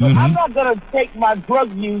 But I'm not going to take my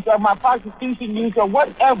drug use or my prostitution use or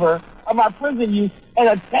whatever, or my prison use, and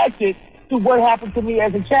attach it to what happened to me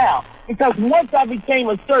as a child. Because once I became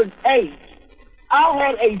a certain age, I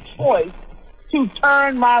had a choice to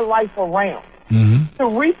turn my life around. To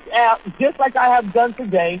reach out, just like I have done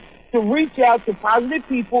today, to reach out to positive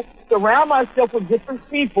people, surround myself with different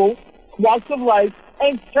people, walks of life,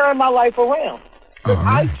 and turn my life around. But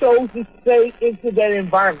I chose to stay into that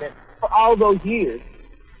environment for all those years.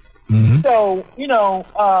 So,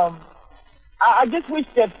 I just wish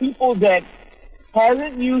that people that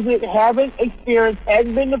haven't used it, haven't experienced,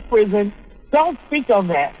 hasn't been to prison, don't speak on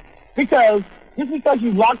that. Because just because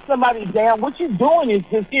you lock somebody down, what you're doing is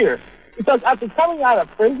just here. Because after coming out of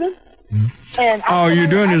prison, and All you're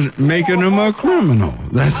doing is making them a criminal.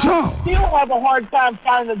 That's all. I still have a hard time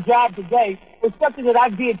finding a job today with something that I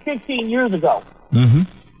did 15 years ago.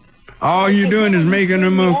 All you're doing is making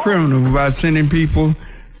them a criminal by sending people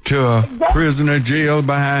to prison or jail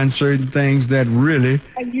behind certain things that really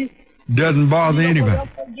doesn't bother anybody.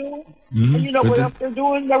 And you know what else they're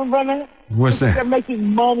doing, Reverend Brennan? What's They're that?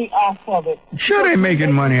 making money off of it. Sure, they're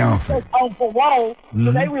making money off it. On parole,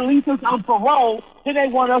 so they release us on parole, then they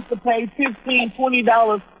want us to pay $15,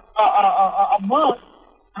 $20 a month.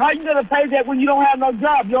 How are you going to pay that when you don't have no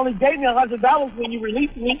job? You only gave me $100 when you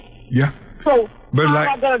released me. Yeah. So But how like-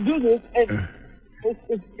 am I going to do this?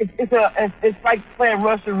 And it's like playing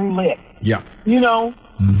Russian roulette. Yeah.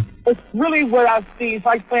 It's really what I see. It's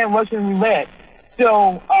like playing Russian roulette.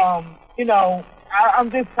 So, I'm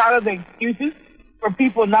just tired of the excuses for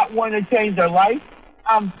people not wanting to change their life.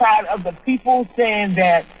 I'm tired of the people saying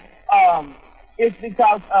that it's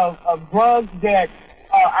because of drugs that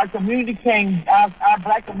our community our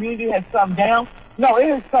black community has come down. No, it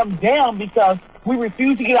has come down because we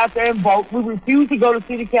refuse to get out there and vote. We refuse to go to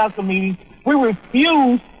city council meetings. We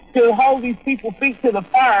refuse to hold these people feet to the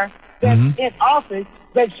fire that's in office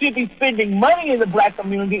that should be spending money in the black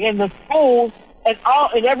community, in the schools, and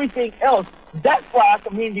everything else. That's why our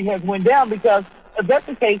community has went down, because if that's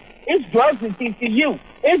the case, it's drugs in TCU.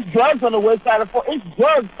 It's drugs on the west side of Fort. It's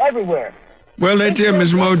drugs everywhere. Well, they tell me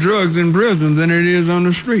there's more drugs in prison than it is on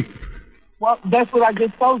the street. Well, that's what I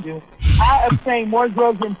just told you. I obtained more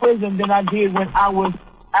drugs in prison than I did when I was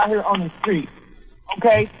out here on the street.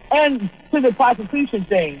 Okay? And to the prostitution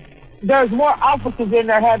thing, there's more officers in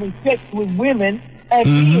there having sex with women and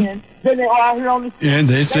men than there are out here on the street. And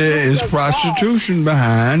they say it's prostitution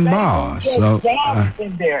behind bars. So,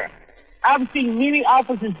 in there. I've seen many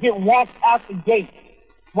officers get walked out the gate.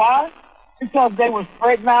 Why? Because they were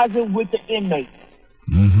fraternizing with the inmates.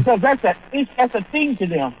 Because that's a thing to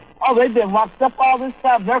them. Oh, they've been locked up all this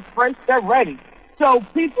time. They're fresh. They're ready. So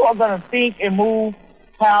people are going to think and move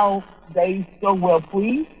how they so well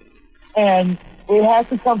please. And it has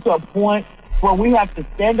to come to a point where we have to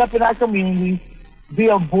stand up in our communities, be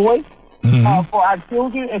a voice for our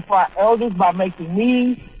children and for our elders by making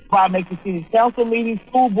meetings, by making city council meetings,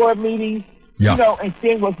 school board meetings, and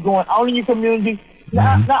seeing what's going on in your community.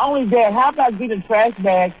 Not only that, how about getting trash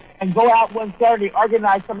bags and go out one Saturday,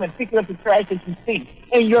 organize something, and pick up the trash that you see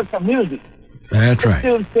in your community? That's right.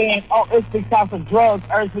 Instead of saying, oh, it's because of drugs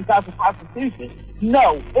or it's because of prostitution.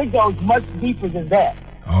 No, it goes much deeper than that.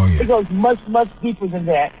 Oh, yeah. It goes much, much deeper than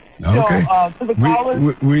that. Okay. So, to the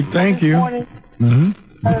callers, we thank you. We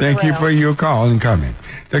thank you for your call and comment.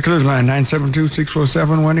 The close line,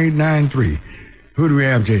 972-647-1893. Who do we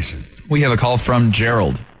have, Jason? We have a call from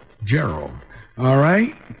Gerald. Gerald. All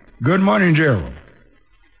right. Good morning, Gerald.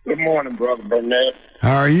 Good morning, Brother Burnett.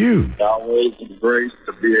 How are you? Always a grace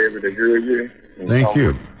to be able to hear you. Thank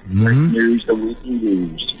you. Great news that we can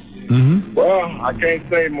use. Well, I can't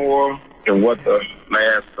say more than what the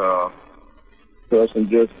last person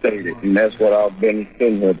just stated, and that's what I've been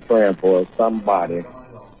sitting here praying for, somebody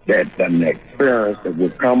that an experience that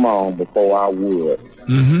would come on before I would,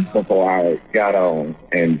 before I got on.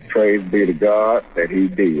 And praise be to God that he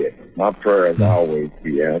did. My prayers always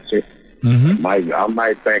be answered. I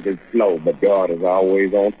might think it's slow, but God is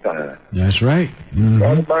always on time. That's right.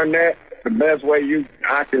 Brother Burnett, the best way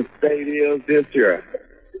I can say it is this here.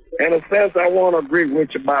 In a sense, I want to agree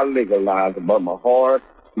with you about legalizing, but my heart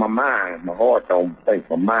don't think,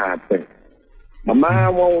 my mind thinks. My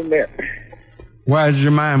mind won't let me. Why does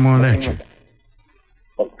your mind want let you?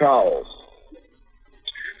 Because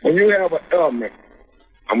when you have an ailment,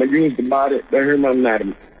 I'm going to use the body, the human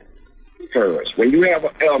anatomy first. When you have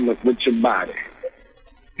an ailment with your body,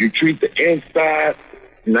 you treat the inside,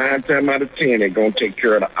 9 times out of 10, they're going to take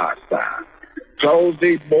care of the outside. Close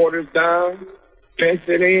these borders down, fence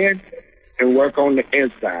it in, and work on the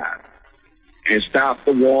inside. And stop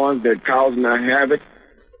the ones that causing the havoc.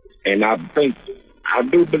 And I think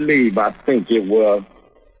it will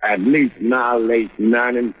at least annihilate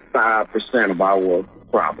 95% of our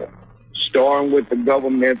problem. Starting with the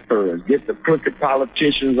government first. Get the crooked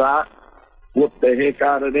politicians out, whoop the heck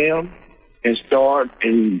out of them, and start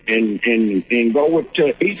and go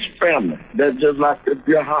to each family. That's just like at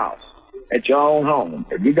your house, at your own home.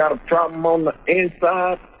 If you got a problem on the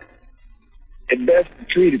inside, it's best to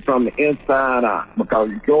treat it from the inside out, because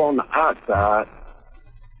you go on the outside.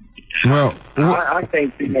 Well, I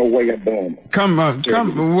can't see no way of doing it.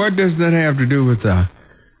 What does that have to do with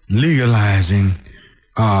legalizing,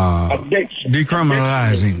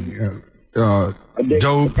 decriminalizing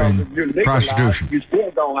dope and prostitution? You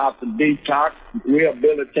still don't have to detox,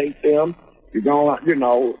 rehabilitate them. You're going,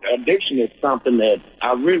 addiction is something that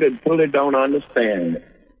I really don't understand.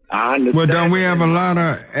 Well, don't we have a lot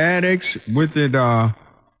of addicts with it,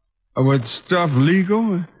 with stuff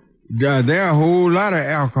legal? There are a whole lot of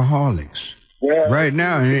alcoholics right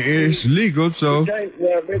now, and it's legal, so...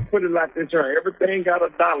 Well, let's put it like this here. Everything got a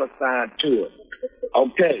dollar sign to it.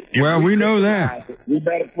 Okay. Well, we know that. We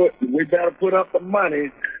better put up the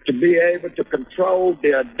money to be able to control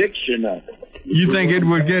the addiction of it. You think it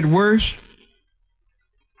would get worse?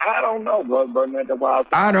 I don't know, Brother Burnett.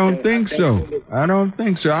 I don't think so. I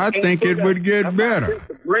think it would get better.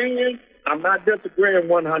 I'm not disagreeing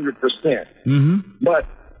 100%. But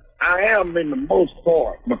I am in the most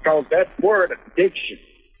part, because that word addiction,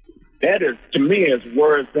 that is, to me, is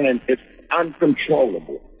worse than it's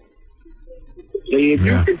uncontrollable. See, if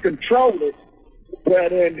you can control it, well,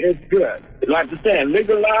 then it's good. Like I said,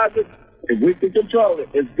 legalize it. If we can control it,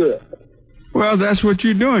 it's good. Well, that's what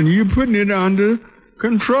you're doing. You're putting it under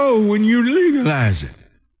control when you legalize it.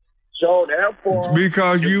 So therefore,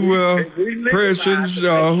 because persons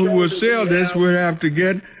who will sell this would have to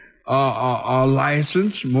get a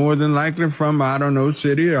license, more than likely from, I don't know,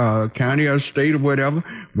 city or county or state or whatever,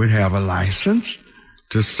 would have a license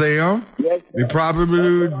to sell. Yes, it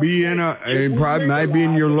probably would be might be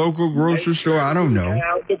in your local grocery store. I don't know.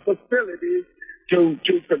 Have the facilities to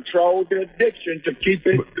control the addiction, to keep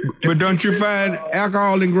it. But don't you find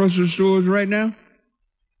alcohol in grocery stores right now?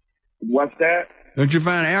 What's that? Don't you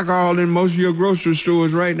find alcohol in most of your grocery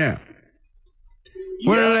stores right now?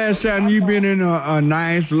 When the last time you been in a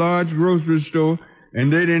nice, large grocery store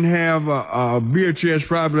and they didn't have a beer chest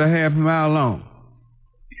probably a half a mile long?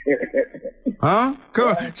 Huh? Come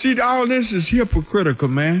on. See, all this is hypocritical,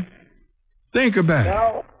 man. Think about it.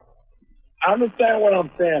 No, I understand what I'm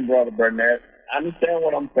saying, Brother Burnett. I understand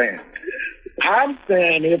what I'm saying. I'm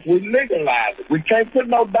saying if we legalize it, we can't put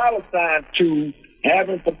no dollar sign to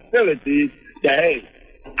having facilities that, hey,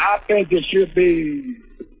 I think it should be,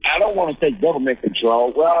 I don't want to say government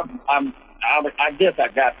control. Well, I guess I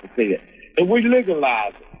got to say it. If we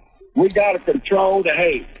legalize it, we got to control that,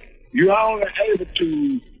 hey, you're only able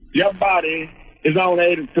to, your body is only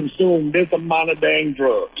able to consume this amount of dang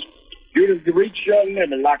drugs. You just reach your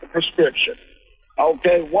limit like a prescription.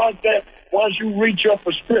 Okay, once you reach your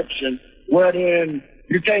prescription, well then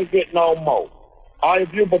you can't get no more. Or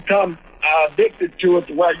if you become addicted to it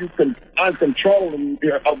to where you can uncontrolling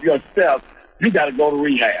of yourself, you got to go to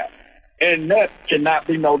rehab. And that cannot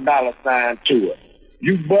be no dollar sign to it.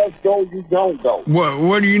 You must go, you don't go.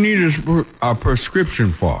 What do you need a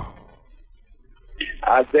prescription for?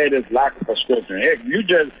 I said it's like a prescription. If you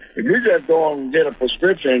just go and get a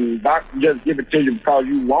prescription, doctor just give it to you because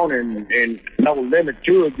you want it and no limit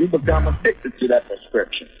to it, you become addicted to that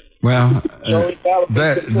prescription. Well, so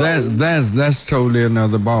that's totally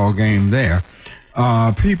another ball game there.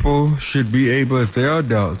 People should be able, if they're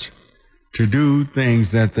adults, to do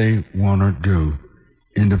things that they want to do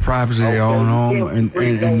in the privacy of their own home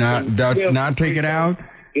and not take it out.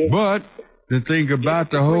 But the thing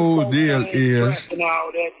about the whole deal is,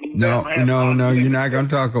 no, you're not going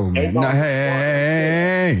to talk over me. No,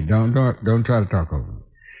 hey, don't try to talk over me.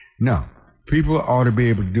 No, people ought to be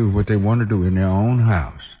able to do what they want to do in their own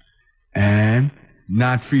house and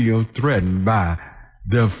not feel threatened by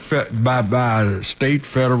the state,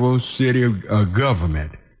 federal, city,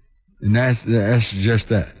 government. And that's just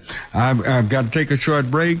that. I've got to take a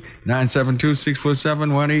short break.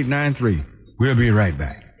 972-647-1893. We'll be right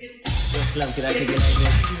back. Here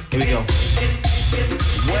we go.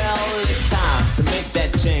 Well, it's time to make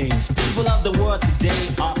that change. People of the world today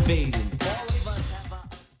are fading.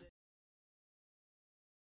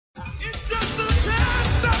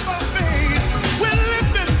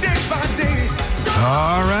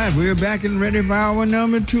 All right, we're back and ready for hour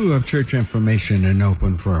number 2 of Church Information and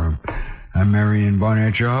Open Forum. I'm Marion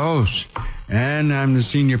Barnett, your host, and I'm the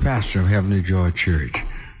senior pastor of Heavenly Joy Church.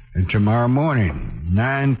 And tomorrow morning,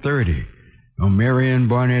 9:30, on Marion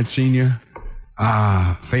Barnett Senior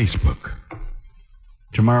Facebook.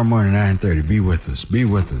 Tomorrow morning, 9:30, be with us. Be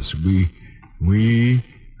with us. We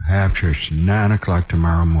have church 9 o'clock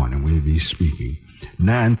tomorrow morning. We'll be speaking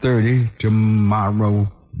 9:30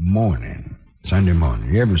 tomorrow morning. Sunday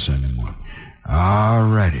morning, every Sunday morning. All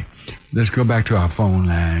righty. Let's go back to our phone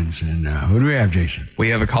lines. And who do we have, Jason? We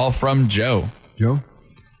have a call from Joe. Joe?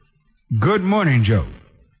 Good morning, Joe.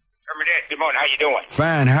 Good morning. How you doing?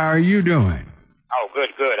 Fine. How are you doing? Oh, good.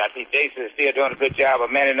 I see Jason is still doing a good job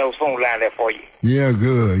of manning those phone lines there for you. Yeah,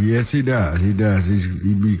 good. Yes, he does. He's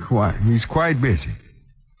quite busy.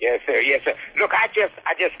 Yes, sir. Look, I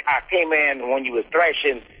came in when you was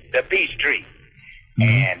threshing the peach tree.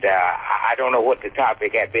 And I don't know what the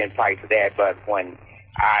topic had been prior to that, but when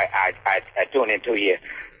I tuned into you,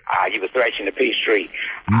 you was threshing the peach tree.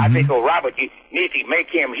 I think, Robert, you need to make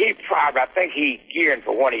him, I think he gearing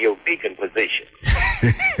for one of your deacon positions.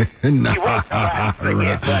 No. He won't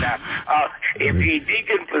but if he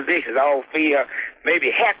deacon positions, I feel maybe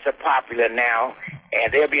hats are popular now,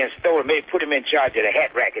 and they'll be in store. Maybe put him in charge of the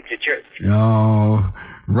hat rack at your church. No,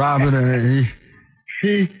 Robert,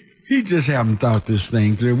 he just haven't thought this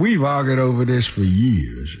thing through. We've argued over this for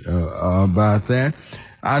years about that.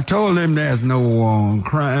 I told him there's no war on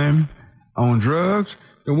crime, on drugs.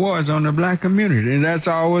 The war is on the black community, and that's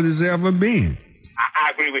all it has ever been.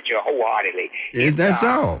 I agree with you wholeheartedly. That's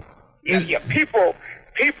all. Yeah. People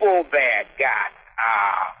that got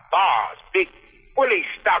bars, big, fully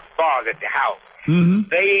stocked bars at the house,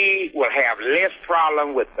 they will have less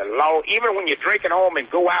problem with the law. Even when you're drinking home and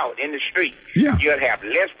go out in the street, you'll have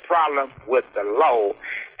less problem with the law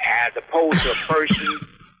as opposed to a person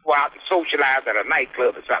go out and socialize at a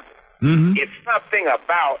nightclub or something. It's something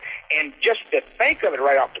about, and just to think of it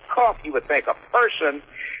right off the cuff, you would think a person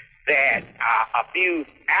that abused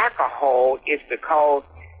alcohol is because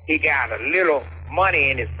he got a little money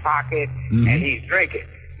in his pocket and he's drinking.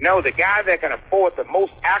 No, the guy that can afford the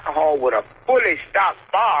most alcohol with a fully stocked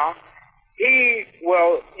bar,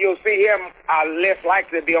 you'll see him less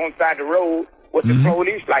likely to be on the side of the road with the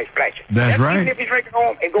police lights flashing. That's right. Even if he's drinking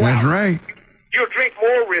home and go out. That's right. You'll drink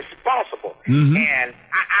more responsible. And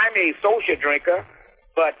I'm a social drinker,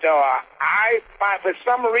 but I find for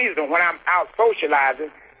some reason when I'm out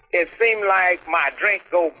socializing, it seems like my drink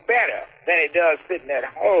goes better than it does sitting at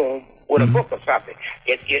home with a book or something.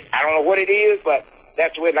 I don't know what it is, but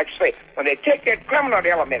that's the way, like you say, when they take that criminal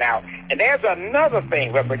element out, and there's another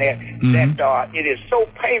thing, Reverend, that it is so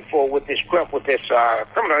painful with this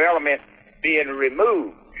criminal element being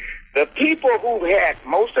removed. The people who had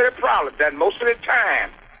most of the problems and most of the time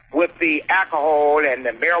with the alcohol and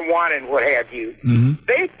the marijuana and what have you,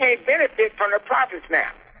 they can't benefit from the profits now.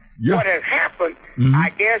 Yeah. What has happened,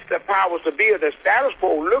 I guess the powers to be of the status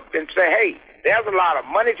quo looked and said, hey, there's a lot of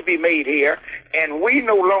money to be made here, and we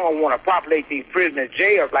no longer want to populate these prisoners'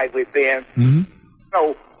 jails like we've been.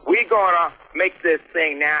 So we're going to make this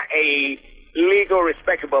thing now a legal,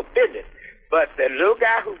 respectable business. But the little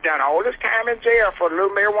guy who's done all this time in jail for a little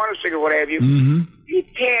marijuana cigarette, what have you, you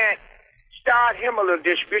can't start him a little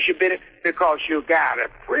distribution business because you got a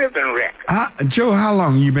prison record. Joe, how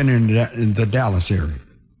long you been in the Dallas area?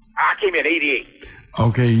 I came in 88.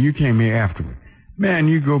 Okay, you came here afterward. Man,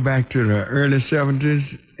 you go back to the early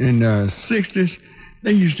 70s and 60s,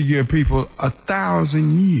 they used to give people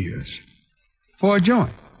 1,000 years for a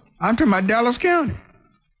joint. I'm talking about Dallas County.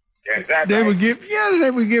 They were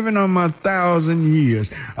giving them 1,000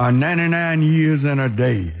 years, 99 years and a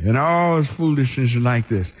day, and all this foolishness like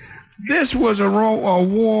this. This was a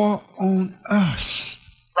war on us.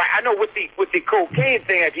 Right, I know with the cocaine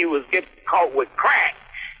thing, if you was getting caught with crack,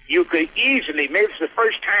 you could easily, maybe it's the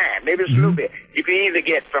first time, maybe it's a little bit, you could either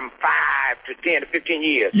get from 5 to 10 to 15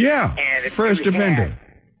 years. Yeah, and if first you offender.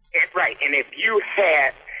 Right, and if you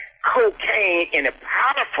had cocaine in a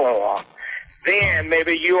powder form, then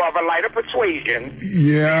maybe you are of a lighter persuasion.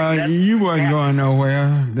 Yeah, you wasn't going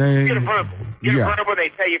nowhere. Get a verbal. Get a verbal. They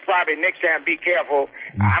tell you probably next time, be careful.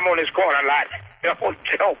 I'm on this corner lot.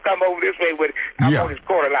 Don't come over this way with it. I'm on this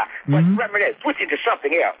corner lot. But remember that. Switch into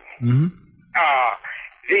something else.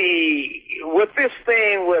 With this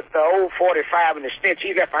thing with the old 45 and the stench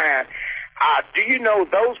he left behind, do you know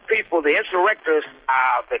those people, the insurrectors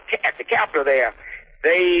at the Capitol there,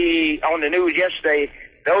 they, on the news yesterday,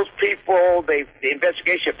 those people, the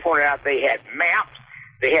investigation pointed out they had maps,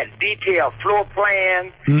 they had detailed floor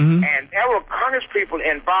plans, and there were Congress people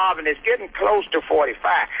involved, and it's getting close to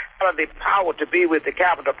 45. Some of the power to be with the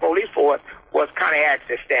Capitol Police Force was kind of asked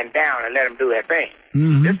to stand down and let them do their thing.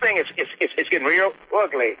 This thing is getting real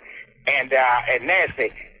ugly and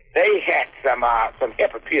nasty. They had some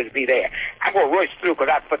help appear to be there. I'm going to rush through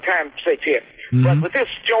because for time's sake here. But with this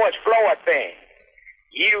George Floyd thing,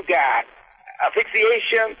 you got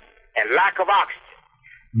asphyxiation and lack of oxygen.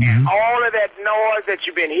 And all of that noise that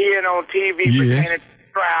you've been hearing on TV pertaining to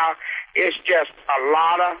the trial is just a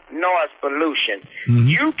lot of noise pollution.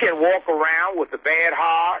 You can walk around with a bad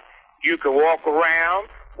heart. You can walk around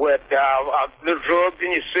with little drugs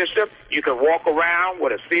in your system. You can walk around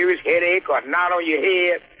with a serious headache or knot on your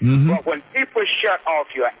head. But when people shut off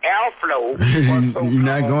your airflow, you're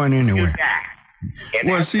not going anywhere. You die. And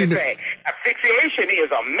that's the thing. Asphyxiation is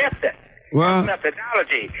a method. Well,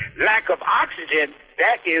 Methodology. Lack of oxygen,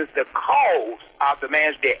 that is the cause of the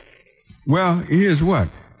man's death. Well, here's what.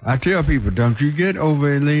 I tell people, don't you get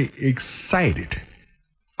overly excited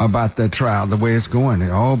about that trial, the way it's going.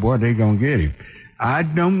 Oh, boy, they're going to get him. I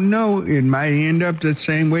don't know. It might end up the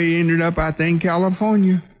same way it ended up, I think,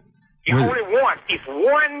 California. You only want, if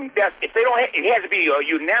they don't have, it has to be a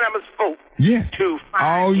unanimous vote. Yeah. To find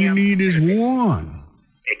all you need is one.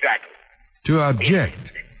 Exactly. To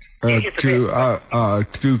object.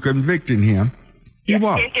 To convicting him. He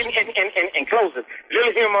walks. In closing,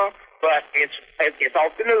 little humor, but it's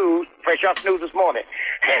off the news, fresh off the news this morning,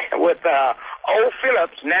 with old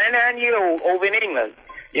Phillips, 99-year-old, over in England.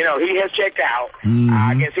 You know, he has checked out.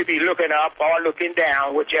 I guess he'll be looking up or looking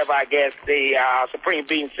down, whichever I guess the Supreme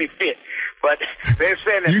Being see fit. But they're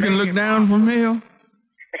saying that you can look down from here.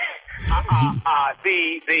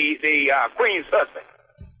 The Queen's husband.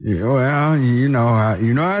 Yeah, well, you know how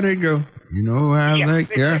they go. You know how they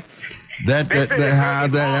go. How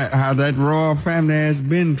that royal family has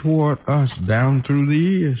been toward us down through the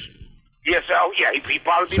years. Yes, yeah, he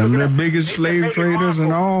probably some of the biggest slave traders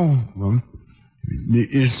and all.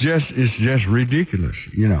 It's just ridiculous,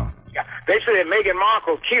 you know. Yeah, they say that Meghan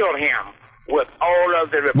Markle killed him with all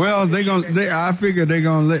of the. Well, I figure they're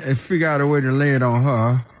gonna figure out a way to lay it on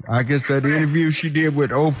her. I guess that interview she did with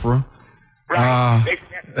Oprah. Right.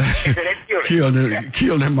 Killed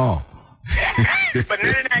them all. But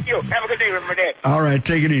not you. Have a good day, remember that. All right,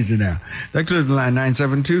 take it easy now. That clears the line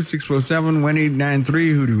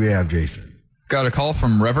 972-647-1893. Who do we have, Jason? Got a call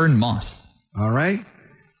from Reverend Moss. All right.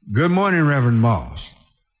 Good morning, Reverend Moss.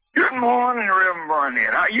 Good morning, Reverend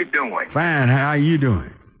Barnett. How you doing? Fine. How you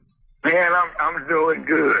doing? Man, I'm doing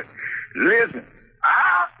good. Listen,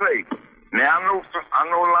 I say, now I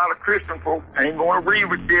know a lot of Christian folks ain't going to agree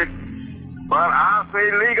with this, but I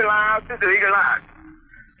say legalize it, legalize it.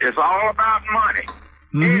 It's all about money.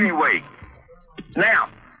 Anyway, now,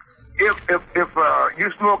 if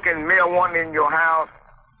you smoking marijuana in your house,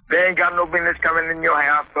 they ain't got no business coming in your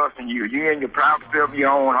house fussing you. You in your privacy of your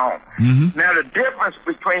own home. Now, the difference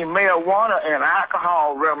between marijuana and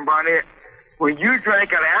alcohol, Reverend Barnett, when you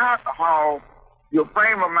drink an alcohol, your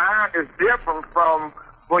frame of mind is different from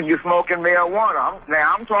when you're smoking marijuana.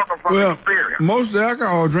 I'm talking from experience. Most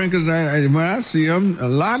alcohol drinkers, when I see them, a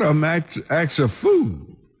lot of them ask for food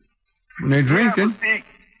when they're drinking.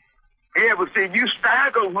 But see, you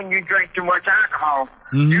stagger when you drink too much alcohol.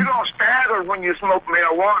 You don't stagger when you smoke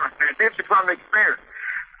marijuana. And this is from experience.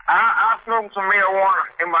 I smoked some marijuana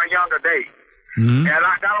in my younger days. And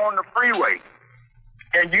I got on the freeway.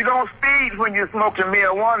 And you don't speed when you're smoking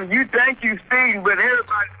marijuana. You think you speeding, but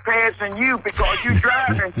everybody's passing you because you're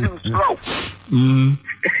driving too slow. You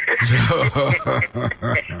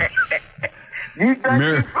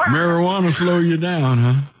think marijuana slow you down,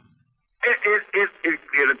 huh?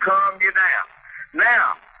 It'll calm you down.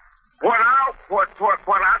 Now, what I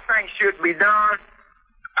think should be done,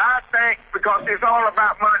 I think because it's all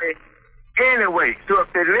about money anyway. So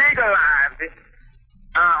if they legalize it,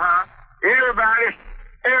 everybody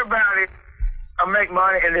make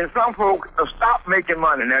money, and then some folks stop making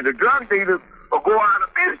money. Now, the drug dealers will go out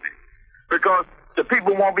of business because the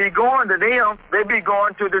people won't be going to them. They be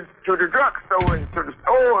going to the drugstore and to the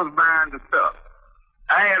stores buying the stuff.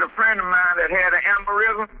 I had a friend of mine that had an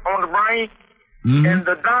aneurysm on the brain, and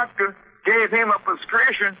the doctor gave him a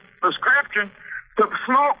prescription to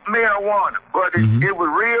smoke marijuana, but it was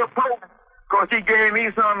real potent because he gave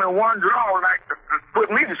me some in one draw, like to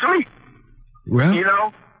put me to sleep. Well, you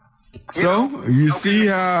know. So you see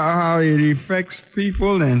how it affects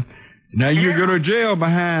people, and now you go to jail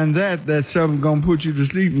behind that. That's something gonna put you to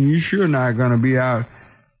sleep, and you sure not gonna be out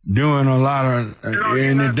doing a lot of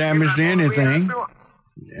any damage to anything.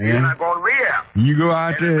 You're not gonna rehab. You go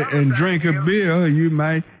out there and drink a beer, you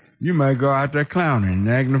might go out there clowning,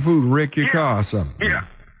 acting a fool, wreck your car or something.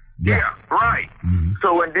 Yeah, right.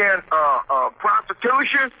 So and then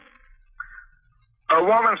prostitution, a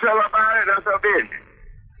woman sell her body, that's her business.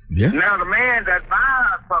 Yeah. Now the man that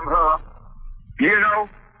buys from her, you know,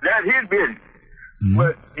 that's his business.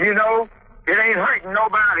 But, you know, it ain't hurting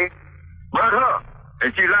nobody but her.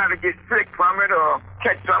 And she liable to get sick from it or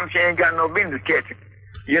catch something she ain't got no business catching,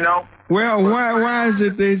 you know? Well, why is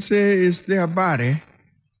it they say it's their body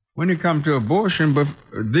when it comes to abortion, but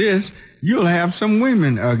this, you'll have some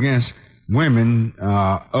women against women,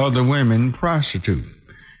 other women prostitute.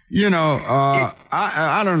 You know,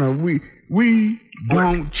 I don't know, we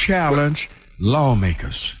don't challenge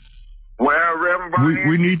lawmakers. Well, Reverend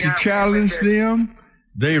We need to challenge them.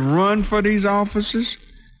 They run for these offices.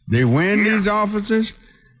 They win these offices.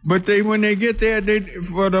 But when they get there,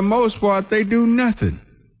 for the most part, they do nothing.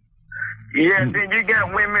 Yeah, then you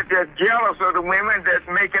got women that's jealous of the women that's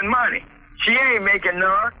making money. She ain't making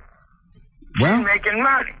none. She's making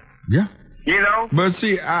money. Yeah. You know? But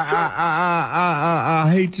see, I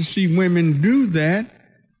hate to see women do that.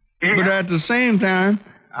 Yeah. But at the same time,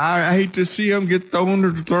 I hate to see them get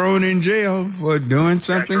thrown in jail for doing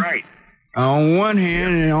something. That's right. On one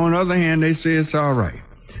hand, and on the other hand, they say it's all right.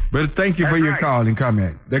 But thank you for your call and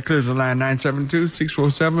comment. That clears the line,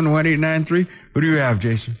 972-647-1893. Who do you have,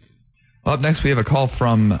 Jason? Up next, we have a call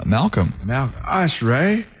from Malcolm. Malcolm. Us,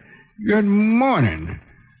 Ray. Good morning.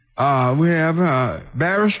 We have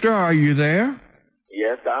Barrister. Are you there?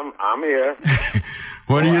 Yes, I'm here.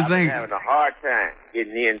 What do you think? I'm having a hard time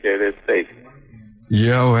getting into this station.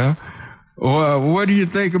 Yeah, well, what do you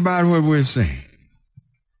think about what we're saying?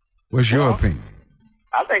 What's your opinion?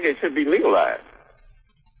 I think it should be legalized.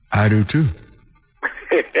 I do too.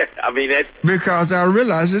 I mean, that's... Because I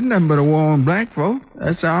realize it's nothing but a war on black folk.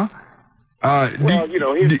 That's all. Well, you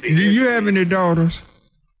know... Do you have any daughters?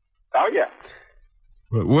 Oh, yeah.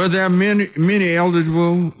 Were there many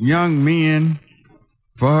eligible young men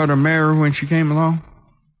for her to marry when she came along?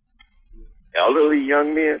 Elderly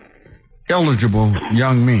young men? Eligible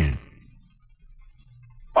young men.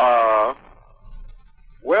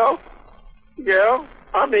 Well, yeah.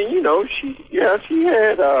 I mean, you know, she had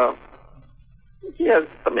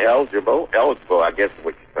some eligible, I guess is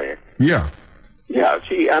what you're saying. Yeah. Yeah,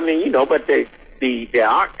 I mean, you know, but there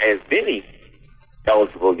aren't as many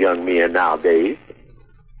eligible young men nowadays.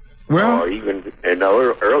 Well, or even in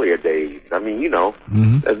the earlier days. I mean, you know,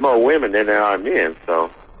 there's more women than there are men, so.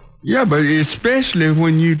 Yeah, but especially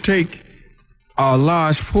when you take a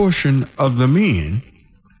large portion of the men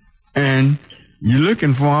and you're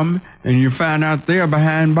looking for them and you find out they're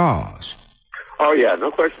behind bars. Oh, yeah, no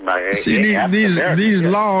question about it. See, these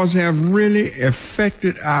laws have really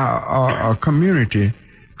affected our community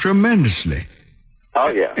tremendously. Oh,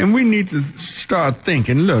 yeah. And we need to start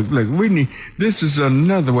thinking, look, this is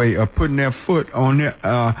another way of putting their foot on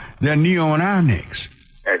their knee on our necks.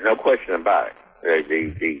 There's no question about it.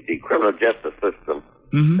 The criminal justice system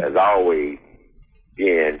has always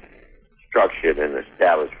been structured and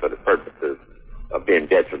established for the purposes of being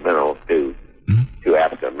detrimental to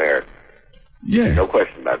African Americans. Yeah. No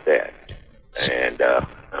question about that. And,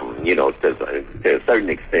 you know, to a certain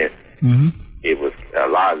extent, it was a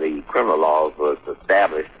lot of the criminal laws was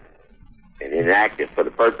established and enacted for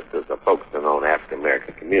the purposes of focusing on African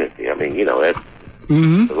American community. I mean, you know, there's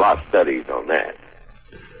a lot of studies on that.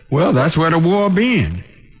 Well, that's where the war been,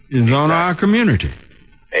 is on our community.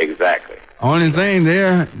 Exactly. Only thing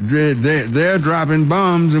they're dropping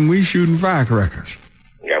bombs and we shooting firecrackers.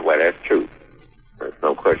 Yeah, well, that's true. There's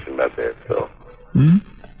no question about that. So,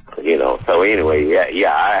 you know. So anyway,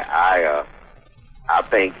 I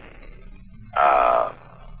think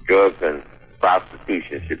drugs and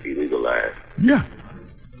prostitution should be legalized. Yeah.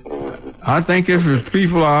 I think if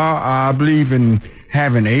people I believe in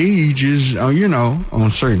having ages, you know,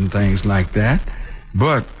 on certain things like that,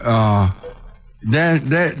 but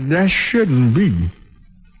that shouldn't be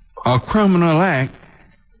a criminal act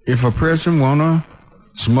if a person wanna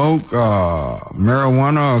smoke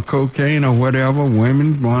marijuana or cocaine or whatever.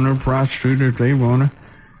 Women wanna prostitute if they wanna.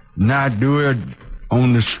 Not do it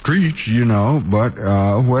on the streets, but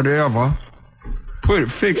whatever.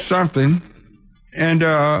 Fix something, and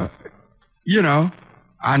I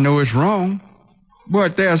know it's wrong,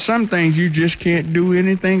 but there are some things you just can't do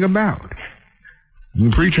anything about.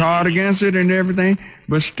 You preach hard against it and everything,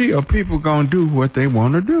 but still people gonna do what they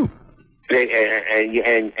want to do.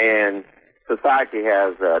 And society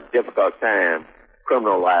has a difficult time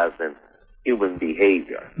criminalizing human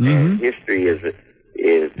behavior, and history is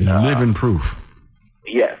living proof.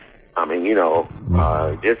 Yes, I mean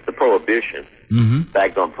just the prohibition.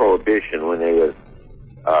 Back on prohibition when they was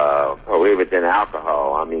prohibiting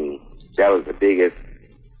alcohol. I mean that was the biggest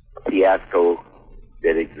fiasco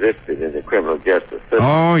that existed in the criminal justice system.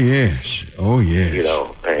 Oh yes.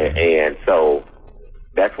 And so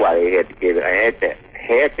that's why they had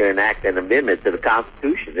to enact an amendment to the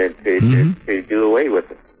Constitution and to do away with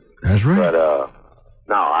it. That's right. But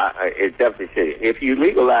it definitely should. If you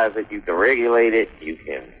legalize it, you can regulate it. You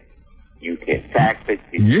can tax it.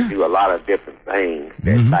 You can do a lot of different things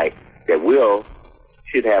that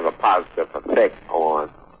should have a positive effect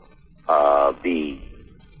on the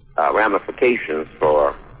ramifications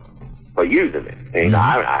for using it. And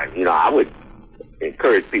I would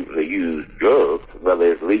encourage people to use drugs,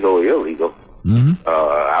 whether it's legal or illegal.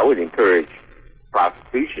 I would encourage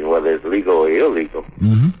prostitution, whether it's legal or illegal.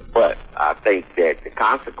 But I think that the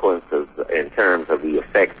consequences in terms of the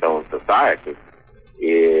effects on society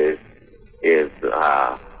is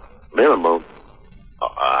minimum,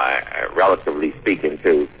 relatively speaking,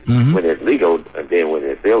 to when it's legal and then when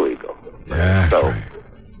it's illegal. So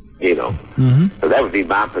that would be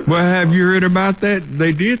my position. Well, have you heard about that?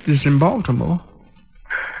 They did this in Baltimore.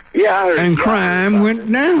 Yeah, I heard. And crime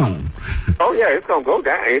went down. Oh yeah, it's gonna go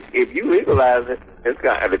down. If you legalize it,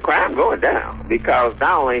 the crime going down, because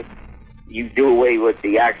not only you do away with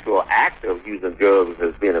the actual act of using drugs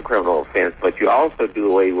as being a criminal offense, but you also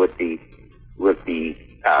do away with the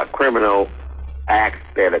criminal acts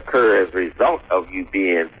that occur as a result of you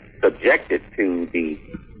being subjected to the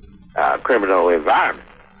criminal environment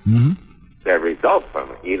that results from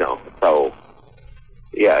it. So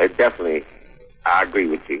yeah, it definitely. I agree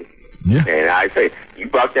with you. Yeah. And I say, you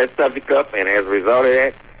brought that subject up, and as a result of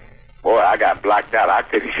that, boy, I got blacked out. I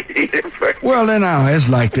couldn't see it. Well, then it's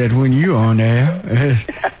like that when you're on there.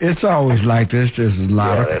 It's always like this. There's a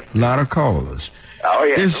lot of callers. Oh,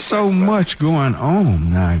 yeah. There's so much going on.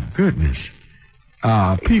 My goodness.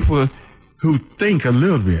 People who think a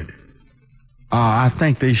little bit, I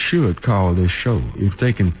think they should call this show. If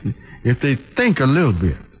they think a little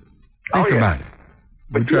bit. Think about it.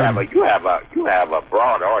 But you have a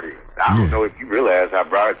broad audience. I don't know if you realize how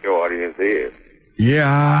broad your audience is.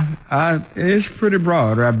 Yeah, it's pretty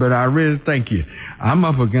broad, right? But I really thank you. I'm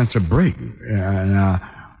up against a break, and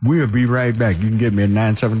we'll be right back. You can get me at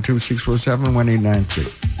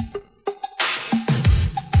 972-647-1893.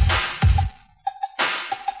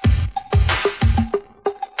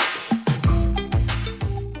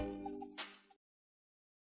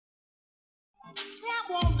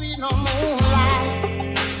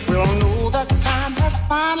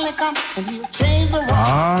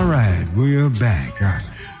 All right, we're back.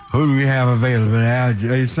 Who do we have available now,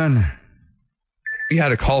 Jason? We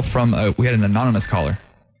had a call from, we had an anonymous caller.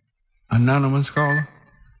 Anonymous caller?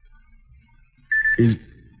 Is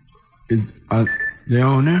they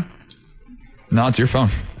on there? No, it's your phone.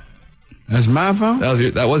 That's my phone?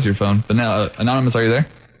 That was your phone. But now, Anonymous, are you there?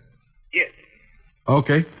 Yes.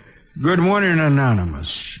 Okay. Good morning,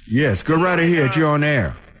 Anonymous. Yes, go right ahead. You're on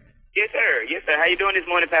air. Yes, sir. Yes, sir. How you doing this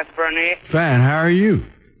morning, Pastor Burnett? Fine. How are you?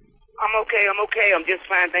 I'm okay. I'm just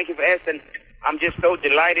fine. Thank you for asking. I'm just so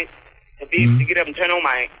delighted to be able to get up and turn on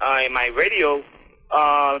my radio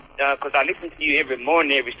because I listen to you every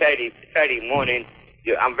morning, every Saturday morning.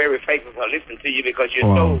 I'm very thankful for listening to you because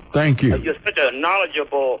you're thank you. You're such a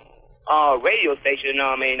knowledgeable radio station.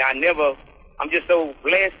 I'm just so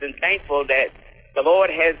blessed and thankful that the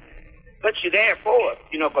Lord has put you there for us,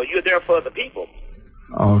 because you're there for the people.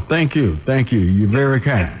 Oh, thank you. Thank you. You're very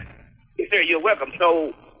kind. Yes, sir. You're welcome.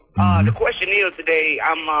 So, the question is today,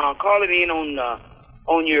 I'm calling in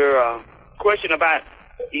on your question about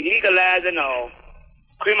illegalizing or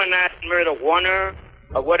criminalizing marijuana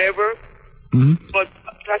or whatever. But,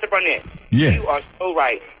 Pastor Burnett, you are so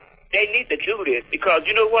right. They need to do this because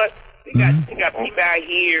you know what? We got people out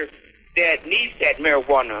here that needs that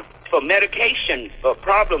marijuana for medication, for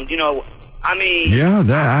problems, I mean... Yeah,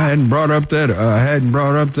 I hadn't brought up that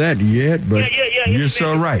yet, but you're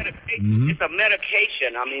so right. it's a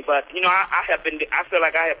medication. I mean, but you know, I feel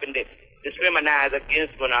like I have been discriminated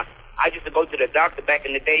against when I used to go to the doctor back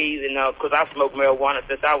in the days, and because I smoked marijuana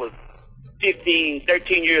since I was 13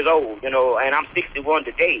 years old, you know, and I'm 61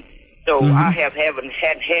 today. So I hadn't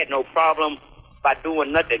had no problem by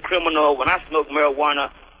doing nothing criminal. When I smoke marijuana,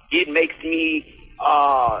 it makes me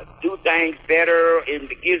do things better.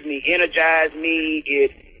 It gives me, energize me.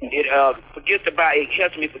 It helps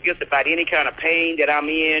me forget about any kind of pain that I'm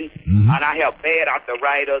in. And I have bad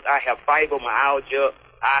arthritis. I have fibromyalgia.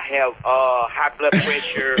 I have high blood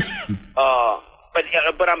pressure.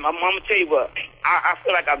 But I'm gonna tell you what. I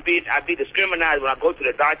feel like I be discriminated when I go to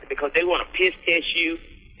the doctor because they want to piss test you.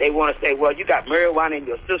 They want to say, well, you got marijuana in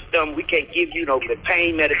your system. We can't give you no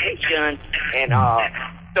pain medication. And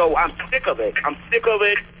so I'm sick of it. I'm sick of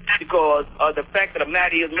it because the fact of the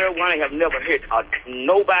matter is marijuana have never hurt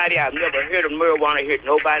nobody. I've never heard of marijuana hurt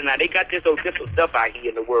nobody. Now, they got this old different stuff out here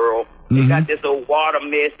in the world. They got this old water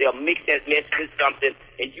mess. They'll mix that mess with something,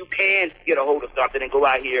 and you can get a hold of something and go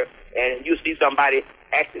out here and you see somebody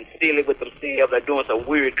acting silly with themselves or doing some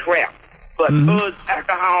weird crap. But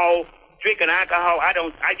alcohol, drinking alcohol, I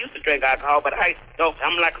used to drink alcohol, but I'm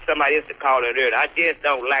like somebody else to call it earlier. I just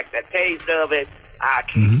don't like the taste of it. I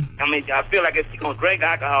I feel like if you're going to drink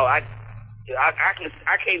alcohol, I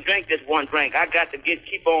can't drink this one drink. I got to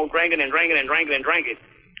keep on drinking and drinking and drinking and drinking.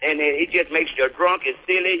 And it just makes you drunk and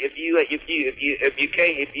silly. If you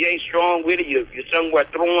ain't strong with it, you're somewhere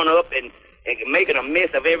throwing up and making a mess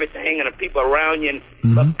of everything and the people around you.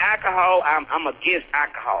 But alcohol, I'm against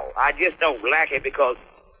alcohol. I just don't like it because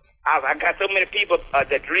I got so many people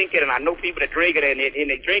that drink it, and I know people that drink it, and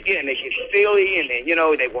they drink it, and they get silly, and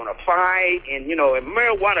they want to fight, and and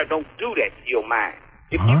marijuana don't do that to your mind.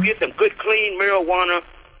 If you get some good, clean marijuana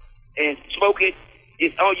and smoke it,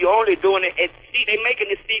 you're only doing it. And see, they making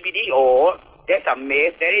this CBD oil. That's a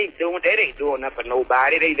mess. That ain't doing nothing for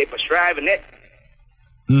nobody. They prescribing that.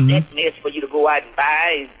 That mess for you to go out and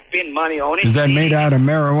buy and spend money on it. Is that made out of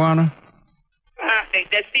marijuana?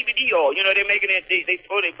 That CBD oil, they're making it. They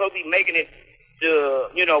supposed to be making it to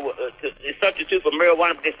substitute for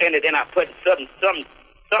marijuana, but they're saying that they're not putting something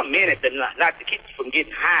in it to not to keep you from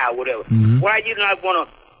getting high or whatever. Why you not want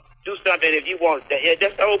to do something if you want?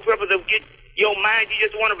 That's the whole purpose of get your mind. You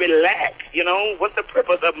just want to relax. What's the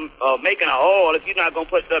purpose of making an oil if you're not gonna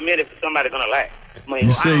put something in it for somebody gonna relax?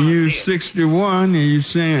 You say you're 61, and you're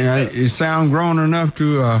saying you sound grown enough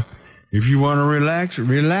to. If you want to relax, and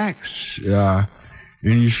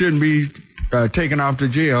you shouldn't be taken off to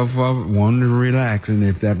jail for wanting to relax. And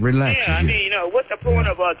if that relaxes I mean, what's the point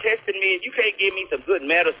of testing me? You can't give me some good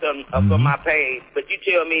medicine for my pain, but you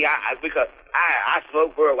tell me because I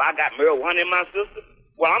smoke I got marijuana in my system.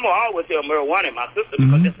 Well, I'm gonna always have marijuana in my system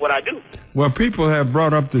because that's what I do. Well, people have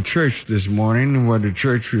brought up the church this morning and what the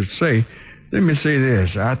church should say. Let me say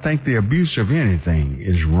this: I think the abuse of anything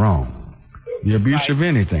is wrong. The abuse of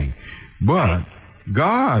anything. But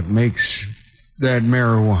God makes that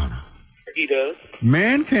marijuana. He does.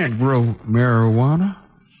 Man can't grow marijuana.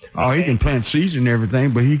 Oh, he can plant seeds and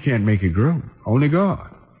everything, but he can't make it grow. Only God.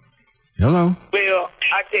 Hello? Well,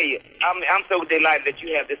 I tell you, I'm so delighted that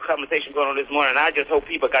you have this conversation going on this morning. I just hope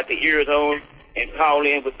people got their ears on and call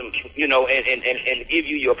in with some, and give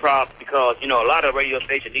you your props because, a lot of radio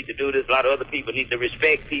stations need to do this. A lot of other people need to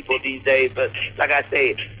respect people these days. But like I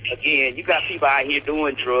said, again, you got people out here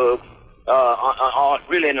doing drugs.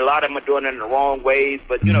 Really, and a lot of them are doing it in the wrong ways.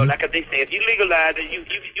 But like they say, if you legalize it,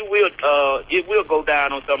 it will go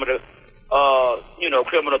down on some of the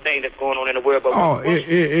criminal things that's going on in the world. But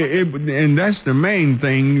and that's the main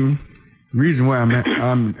thing. Reason why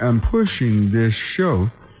I'm pushing this show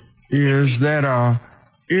is that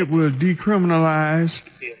it will decriminalize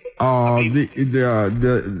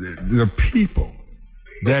the people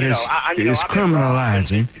that is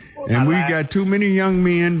criminalizing. And we got too many young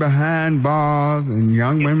men behind bars and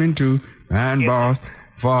young women too behind bars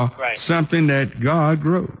for something that God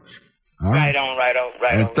grows. Right on.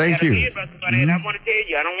 Thank you. Again, Brother Barnett, I want to tell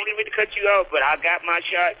you, I don't want to cut you off, but I got my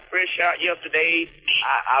first shot yesterday.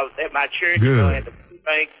 I was at my church at the food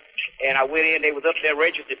bank, and I went in. They was up there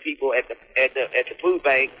registering people at the food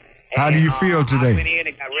bank. How do you feel today? I went in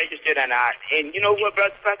and got registered, and you know what,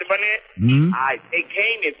 Pastor Barnett? They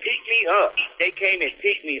came and picked me up. They came and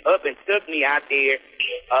picked me up and took me out there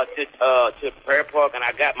to Prayer Park, and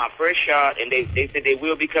I got my first shot. And they said they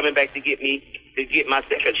will be coming back to get me to get my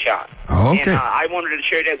second shot. Okay. And I wanted to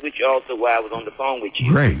share that with you also while I was on the phone with you.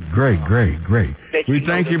 Great. We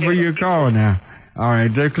thank you for your call now. All right,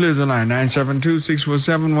 that clears the line.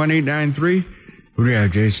 972-647-1893. Who do you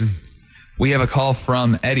have, Jason? We have a call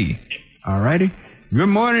from Eddie. All righty. Good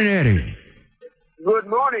morning, Eddie. Good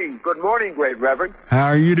morning. Good morning, Great Reverend. How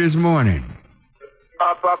are you this morning?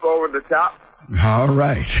 Up over the top. All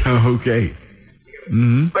right. Okay.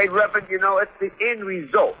 Mm-hmm. Great Reverend, it's the end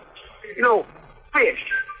result.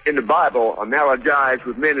 Fish in the Bible analogized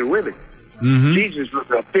with men and women. Mm-hmm. Jesus was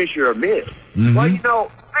a fisher of men. Mm-hmm.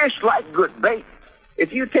 Well, fish like good bait.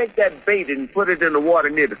 If you take that bait and put it in the water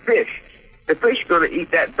near the fish are going to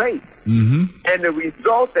eat that bait. Mm-hmm. And the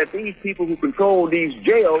result that these people who control these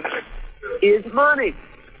jails is money.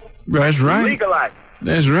 That's right. Legalize.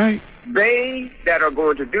 That's right. They that are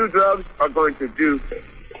going to do drugs are going to do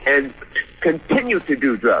and continue to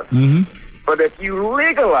do drugs. Mm-hmm. But if you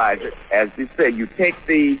legalize it, as you say, you take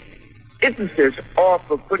the emphasis off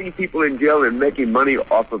of putting people in jail and making money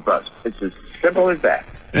off of us. It's as simple as that.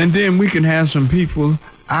 And then we can have some people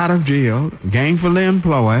out of jail, gainfully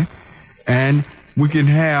employed, and we can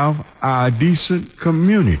have a decent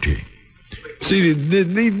community. See,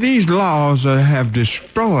 these laws have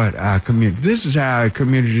destroyed our community. This is how our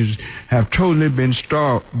communities have totally been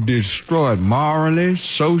destroyed morally,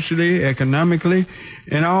 socially, economically,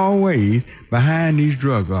 in all ways behind these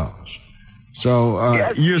drug laws. So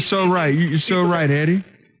yes. You're so right. You're so right, Eddie.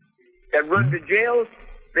 That run the jails,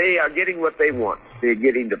 they are getting what they want. They're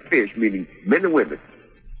getting the fish, meaning men and women,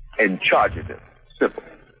 and charging them. Simple.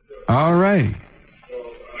 All right.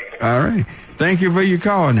 All right. Thank you for your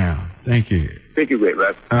call now. Thank you. Thank you, Great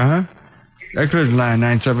Reverend. Uh-huh. That clears line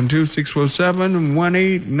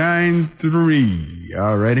 972-647-1893.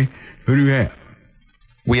 All righty. Who do you have?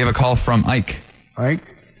 We have a call from Ike. Ike?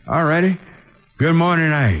 All righty. Good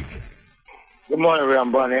morning, Ike. Good morning,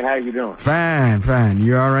 Reverend Barnett. How you doing? Fine, fine.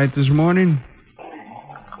 You all right this morning?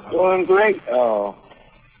 Doing great.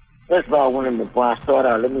 First of all, before I start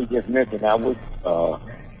out, let me just mention I wish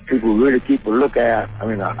people really keep an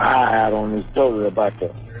eye out on this story about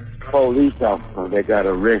the police officers that got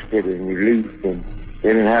arrested and released, and they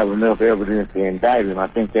didn't have enough evidence to indict them. I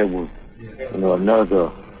think that was,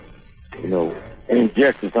 another,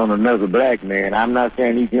 injustice on another black man. I'm not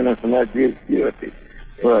saying he's innocent or guilty,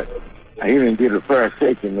 but he didn't get a fair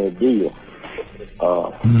shake in that deal.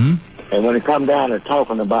 And when it comes down to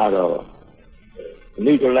talking about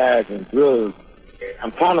legalizing drugs,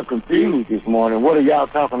 I'm kind of confused this morning. What are y'all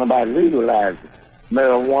talking about legalizing?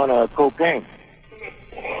 Marijuana or cocaine?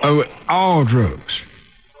 Oh, all drugs.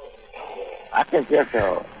 I think that's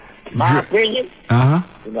my opinion. Uh-huh.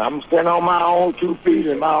 I'm standing on my own 2 feet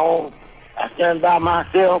and I stand by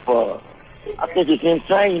myself. I think it's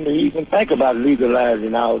insane to even think about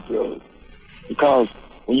legalizing all drugs. Because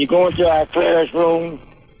when you go into our classroom,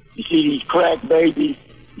 you see these crack babies,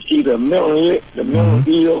 you see the mentally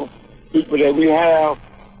ill people that we have.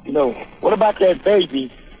 What about that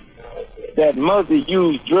baby, that mother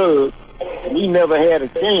used drugs, and he never had a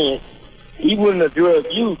chance? He wasn't a drug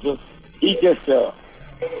user. He's just a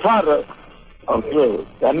product of drugs.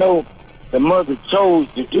 I know the mother chose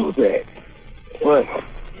to do that, but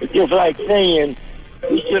it's just like saying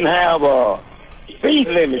we shouldn't have speed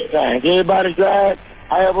limit signs. Everybody drive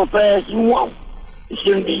however fast you want. You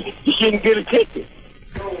shouldn't get a ticket.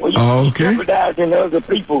 Well, you're jeopardizing other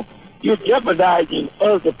people. You're jeopardizing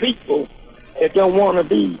other people that don't want to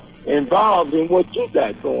be involved in what you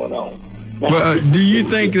got going on. Well, do you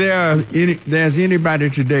think there's anybody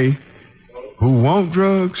today who want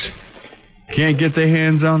drugs, can't get their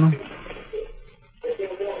hands on them?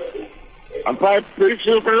 I'm pretty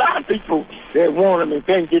sure a lot of people that want them and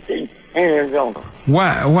can't get their hands on them.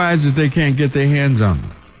 Why is it they can't get their hands on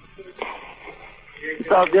them?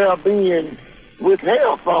 Because they're being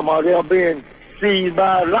withheld from, or they're being seized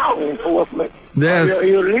by law enforcement. They're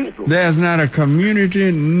illegal. There's not a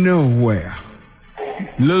community nowhere.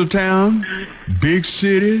 Little town, big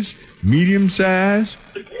cities, medium size,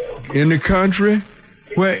 in the country,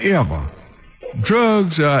 wherever.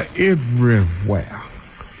 Drugs are everywhere.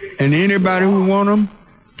 And anybody who want them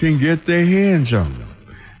can get their hands on them.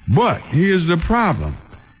 But here's the problem.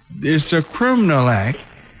 It's a criminal act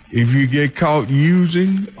if you get caught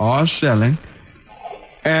using or selling,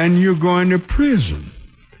 and you're going to prison.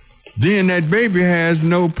 Then that baby has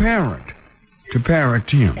no parent to parent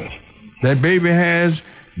him. That baby has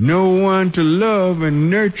no one to love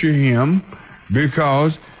and nurture him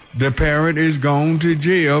because the parent is gone to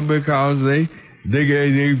jail because they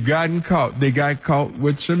got caught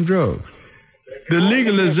with some drugs. The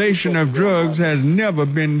legalization of drugs has never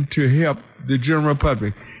been to help the general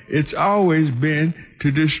public. It's always been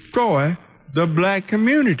to destroy the black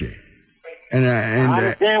community. And I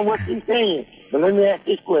understand what you're saying, but let me ask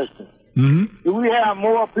this question. Mm-hmm. Do we have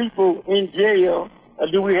more people in jail, or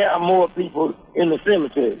do we have more people in the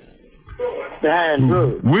cemetery behind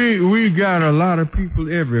drugs? We got a lot of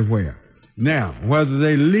people everywhere. Now, whether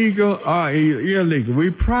they legal or illegal, we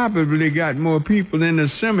probably got more people in the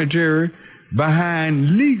cemetery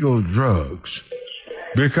behind legal drugs,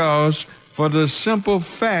 because for the simple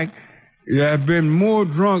fact there have been more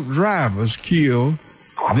drunk drivers killed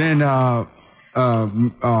than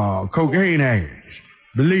cocaine addicts.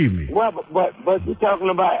 Believe me. Well, but you're talking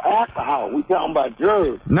about alcohol. We're talking about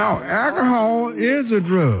drugs. No, alcohol is a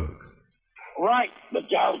drug. Right, but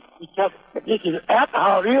this is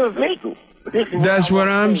alcohol is legal. That's what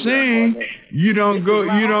I'm saying. You don't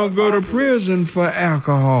go to prison for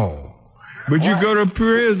alcohol, but you go to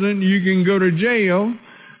prison. You can go to jail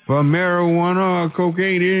for marijuana or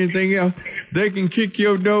cocaine, anything else. They can kick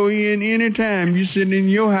your door in anytime. You sitting in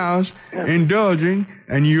your house indulging,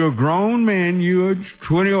 and you're a grown man. You're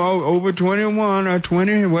over 21 or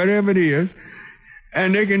 20, whatever it is,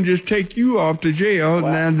 and they can just take you off to jail.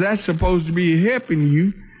 Wow. Now that's supposed to be helping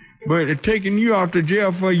you, but taking you off to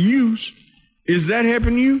jail for use, is that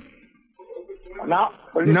helping you? No,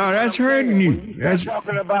 that's hurting you. That's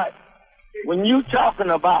talking about when you talking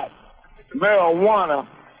about marijuana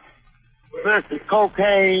versus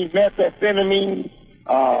cocaine, methamphetamine,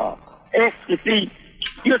 ecstasy.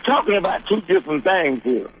 You're talking about two different things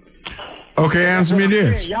here. Okay, answer me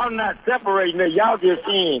this. Y'all not separating it. Y'all just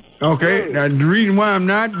saying. Okay, now, the reason why I'm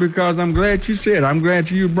not, because I'm glad you said. I'm glad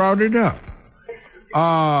you brought it up.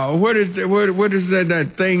 What is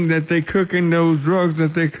that thing that they cooking, those drugs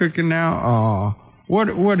that they cooking now? What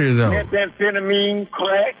is that? Methamphetamine,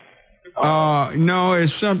 crack. No,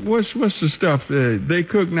 it's some. What's the stuff that they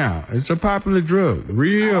cook now? It's a popular drug,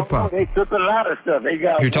 real popular. They cook a lot of stuff. They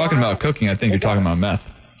got. You're talking about cooking. I think you're talking about meth.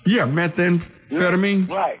 Yeah, methamphetamine.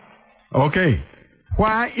 Right. Okay,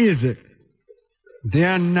 why is it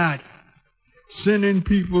they're not sending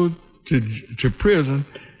people to prison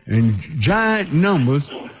in giant numbers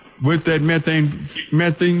with that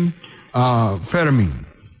methamphetamine?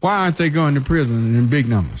 Why aren't they going to prison in big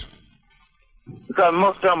numbers? Because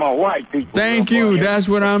most of them are white people. Thank you. That's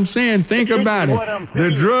what I'm saying. Think about it.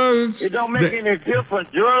 The drugs. It don't make any difference.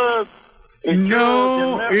 Drugs.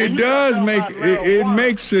 No, it does make. It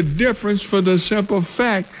makes a difference for the simple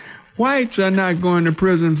fact whites are not going to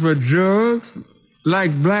prison for drugs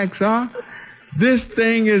like blacks are. This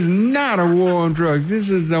thing is not a war on drugs. This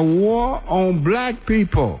is a war on black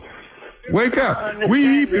people. Wake up. We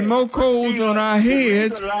heaping more coals on our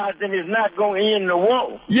heads. Then it's not going to end the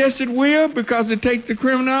war. Yes, it will, because it takes the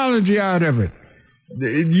criminology out of it.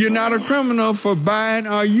 You're not a criminal for buying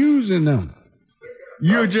or using them.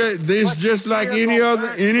 It's just like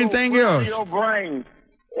anything else. Your brain.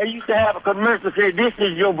 They used to have a commercial say, "This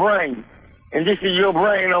is your brain, and this is your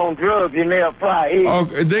brain on drugs," and they apply it.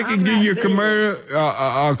 Okay, they can give you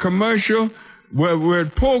a commercial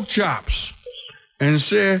with pork chops and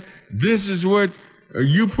say, "This is what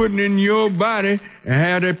you putting in your body," and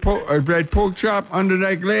have that pork chop under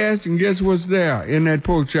that glass, and guess what's there in that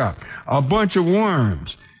pork chop? A bunch of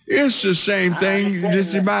worms. It's the same thing.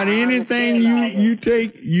 Just about anything you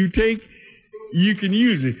take, you can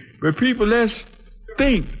use it. But people, let's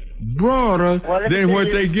think broader than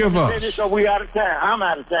what they give us. So we out of time. I'm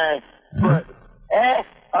out of time. But ask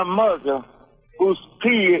a mother whose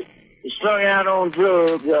kid is strung out on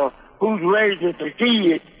drugs, or who's raising some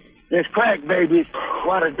kids that's crack babies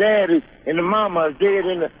while the daddy and the mama is dead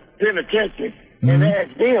in the penitentiary, and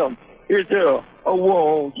ask them, is there a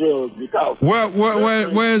war on drugs? Because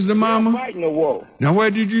where's the mama? Fighting the war. Now, where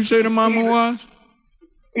did you say the mama was?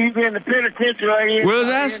 Either in the penitentiary. Well,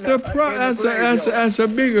 that's a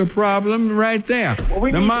bigger problem right there.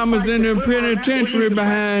 The mama's in the penitentiary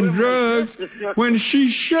behind drugs when she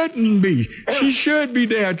shouldn't be. She should be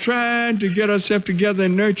there trying to get herself together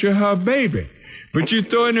and nurture her baby. But you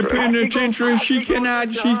throw in the penitentiary, she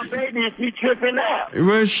cannot. She tripping out.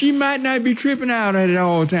 Well, she might not be tripping out at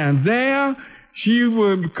all times. There, she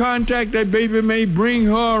would contact that baby, may bring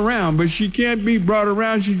her around, but she can't be brought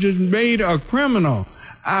around. She just made a criminal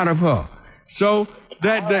out of her. So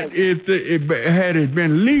that if had it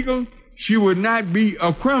been legal, she would not be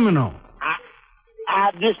a criminal.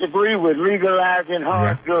 I disagree with legalizing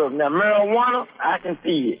hard drugs. Now, marijuana, I can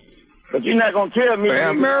see it. But you're not going to tell me.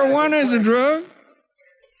 Well, marijuana is a drug.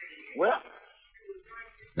 Well,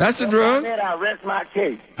 that's a drug. I rest my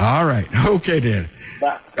case. All right. Okay, then.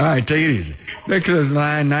 Bye. All right, take it easy. Next is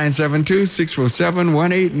line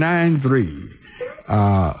 972-647-1893.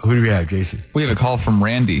 Who do we have, Jason? We have a call from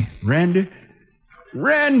Randy. Randy?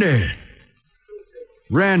 Man,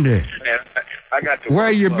 I got to. Where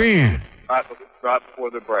you been? Right before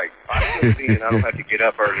the break. I don't have to get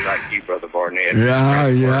up early like you, Brother Barnett.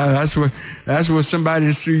 Yeah. That's what somebody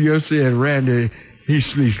in the studio said. Randy, he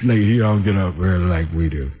sleeps late. He don't get up early like we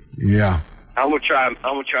do. Yeah. I'm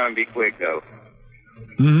gonna try and be quick though.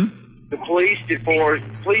 Mm-hmm. The police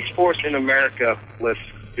force in America was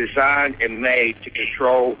designed and made to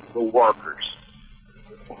control the workers,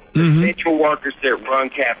 the essential workers that run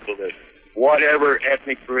capitalism. Whatever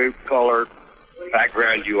ethnic group, color,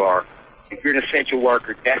 background you are, if you're an essential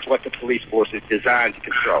worker, that's what the police force is designed to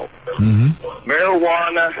control.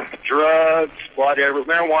 Marijuana, drugs, whatever.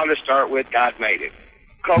 Marijuana to start with, God made it.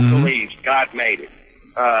 Coca leaves, God made it.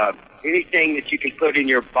 Anything that you can put in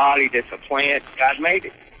your body that's a plant, God made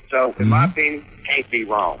it. So, in my opinion, can't be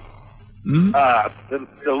wrong. The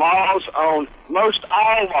laws on most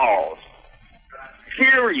all laws,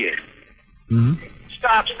 period,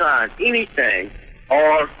 stop sign, anything,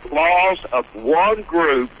 are laws of one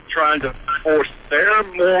group trying to force their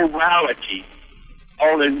morality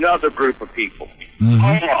on another group of people.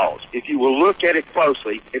 All laws, if you will look at it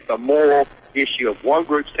closely, it's a moral issue of one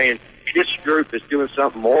group saying this group is doing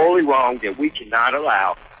something morally wrong that we cannot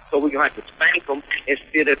allow, so we're going to have to spank them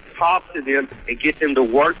instead of talk to them and get them to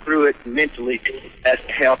work through it mentally as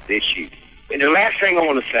a health issue. And the last thing I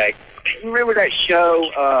want to say, you remember that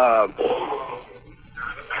show,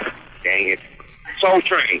 dang it, Soul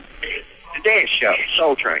Train, the dance show,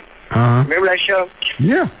 Soul Train. Remember that show?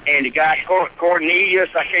 Yeah. And the guy, Cornelius,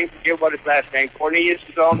 I can't forget what his last name, Cornelius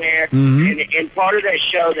was on there. And part of that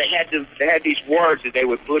show, they had these words that they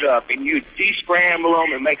would put up, and you'd de-scramble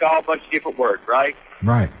them and make a whole bunch of different words, right?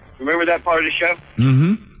 Right. Remember that part of the show?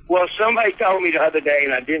 Well, somebody told me the other day,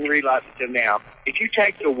 and I didn't realize it till now, if you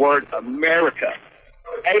take the word America,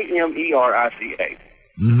 America,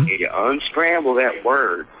 and you unscramble that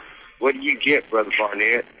word, what do you get, Brother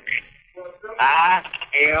Barnett? I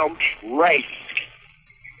am racist.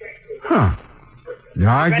 Huh.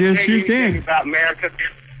 Yeah, I guess you can. About America.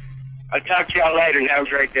 I'll talk to y'all later and have a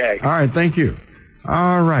great day. All right, thank you.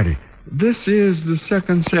 All righty. This is the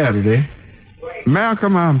second Saturday.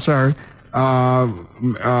 Malcolm, I'm sorry.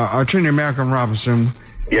 Attorney Malcolm Robinson,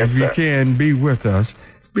 if you can, be with us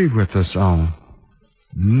on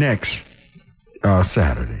next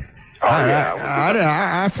Saturday.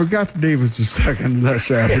 I forgot the day was the second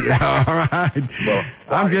Saturday. All right. Well,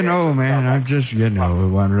 I'm getting old, man. I'm just getting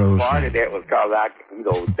old. One of those part things. of that was because in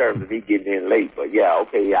terms of me getting in late. But yeah,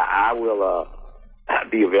 okay, yeah, I will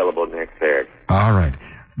be available next Saturday. All right.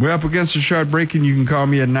 We're up against a short break, and you can call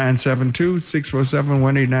me at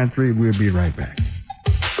 972-647-1893. We'll be right back.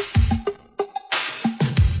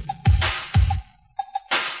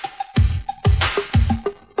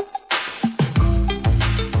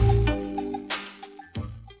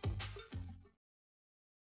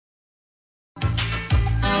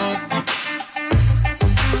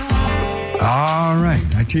 All right.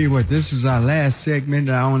 I tell you what, this is our last segment.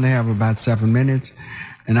 I only have about 7 minutes,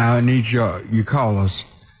 and I need you callers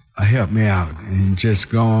help me out and just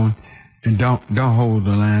go on and don't hold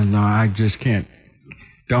the line. No, I just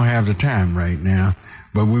don't have the time right now.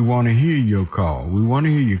 But we want to hear your call.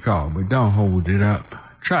 But don't hold it up.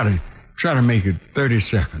 Try to make it 30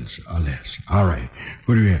 seconds or less. All right.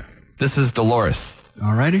 Who do we have? This is Dolores.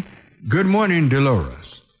 All righty. Good morning,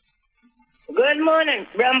 Dolores. Good morning,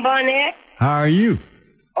 Brother Barnett. How are you?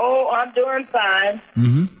 Oh, I'm doing fine.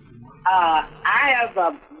 I have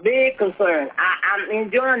a big concern. I'm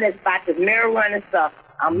enjoying this about this marijuana stuff.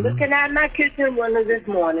 I'm looking at my kitchen window this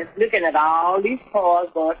morning, looking at all these cars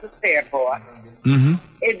going to Fairport.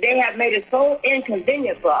 They have made it so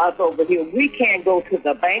inconvenient for us over here. We can't go to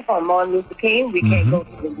the bank on Martin Luther King. We can't go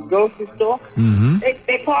to the grocery store.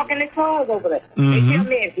 They parking their cars over there. They tell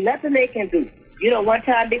me it's nothing they can do. You know, one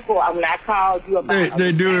time before, when I called you about...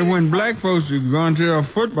 They do it when black folks are going to a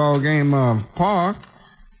football game park.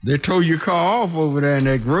 They tow your car off over there in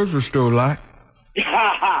that grocery store lot.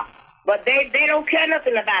 But they don't care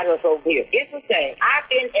nothing about us over here. It's the same. I've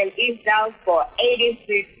been in East Dallas for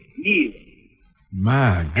 86 years.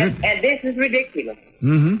 My goodness. And this is ridiculous.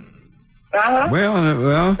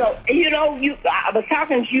 Well. So, you know, I was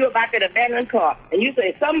talking to you about that abandoned car, and you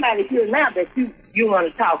said somebody here now that you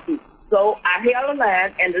want to talk to. So I held a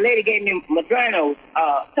line, and the lady gave me Madrino's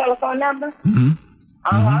telephone number. And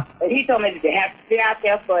he told me that they have to stay out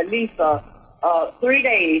there for at least 3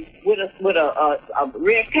 days with a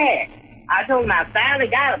red tag. I told him I finally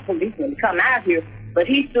got a policeman to come out here, but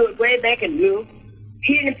he stood way back and looked.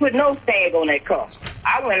 He didn't put no tag on that car.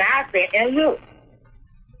 I went out there and looked.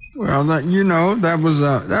 Well, that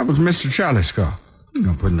was Mr. Charlie's car. You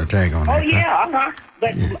gonna put no tag on that car. Yeah,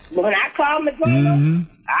 But when I called Madrino,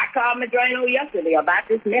 I called Madrino yesterday about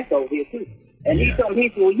this mess over here too. And he told me, he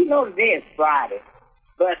said, well, you know today is Friday.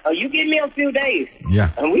 But you give me a few days.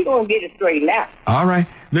 Yeah. And we're going to get it straightened out. All right.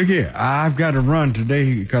 Look here. I've got to run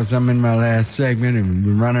today because I'm in my last segment and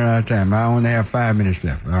we're running out of time. I only have 5 minutes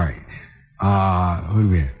left. All right. Who do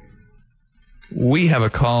we have? We have a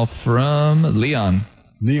call from Leon.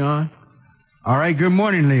 Leon? All right. Good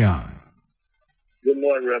morning, Leon. Good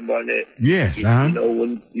morning, Reverend Barnett. Yes. You know,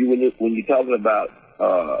 when you're talking about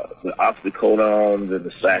the oxycodones and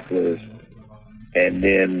the Sacklers, and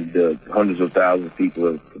then the hundreds of thousands of people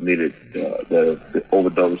have committed the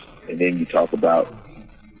overdose, and then you talk about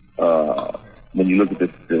when you look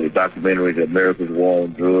at the documentary, The America's War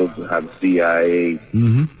on Drugs, and how the CIA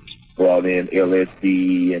brought in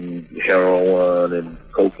LSD and heroin and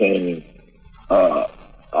cocaine.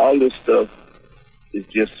 All this stuff is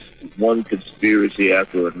just one conspiracy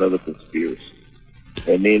after another conspiracy.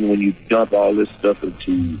 And then when you dump all this stuff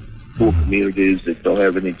into poor communities that don't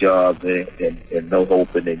have any jobs and no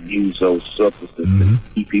hope, and then use those substances to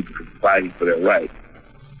keep people from fighting for their rights,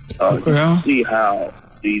 you see how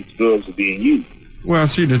these drugs are being used. Well,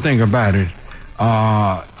 see, the thing about it,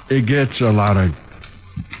 it gets a lot of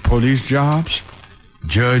police jobs,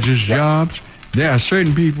 judges' jobs. There are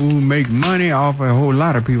certain people who make money off of, a whole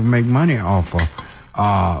lot of people make money off of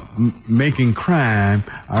making crime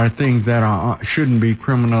are things that shouldn't be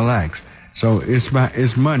criminal acts. So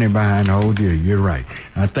it's money behind the whole deal. You're right.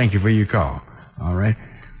 I thank you for your call. All right.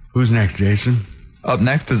 Who's next, Jason? Up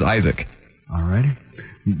next is Isaac. All righty.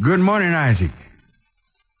 Good morning, Isaac.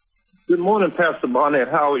 Good morning, Pastor Barnett.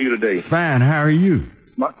 How are you today? Fine. How are you?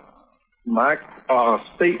 My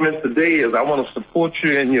statement today is I want to support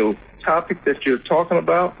you in your topic that you're talking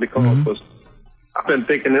about, because I've been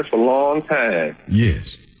thinking this for a long time.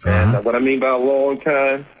 Yes. And what I mean by a long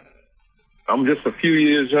time, I'm just a few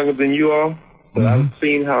years younger than you are, but I've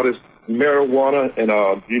seen how this marijuana and,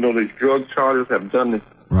 these drug charges have done this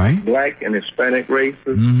black and Hispanic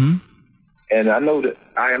races. And I know that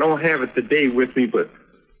I don't have it today with me, but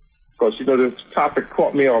because, this topic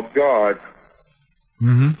caught me off guard.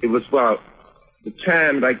 It was about the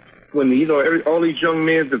time, like, when, all these young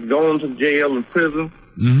men have gone to jail and prison.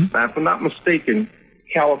 Now, if I'm not mistaken,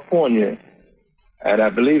 California, and I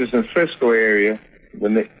believe it's in Frisco area,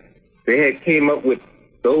 when they had came up with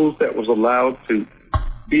those that was allowed to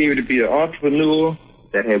be able to be an entrepreneur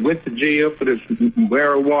that had went to jail for this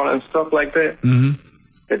marijuana and stuff like that,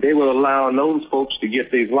 that they were allowing those folks to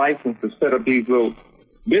get these licenses instead of these little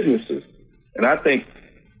businesses. And I think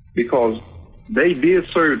because they did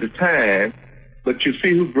serve the time, but you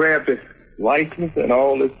see who grabbed the license and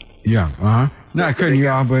all this. Yeah, not cutting you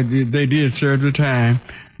off, but they did serve the time.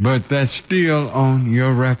 But that's still on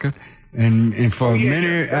your record. And for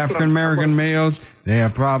many African-American males, they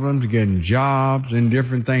have problems getting jobs and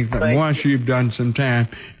different things. But once you've done some time,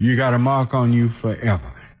 you got a mark on you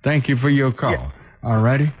forever. Thank you for your call. Yeah. All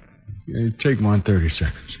righty? Take 30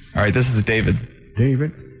 seconds. All right, this is David.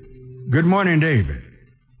 David? Good morning, David.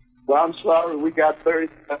 Well, I'm sorry we got 30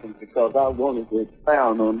 seconds because I wanted to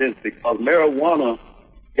expound on this, because marijuana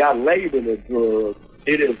got labeled a drug.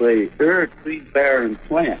 It is a herb seed-bearing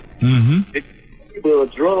plant. It's a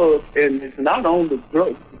drug, and it's not on the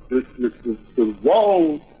drug. The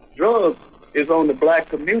wrong drug is on the black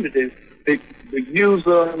community. The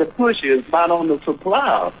user and the pusher is not on the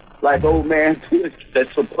supplier, like old man Push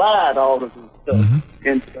that supplied all of this stuff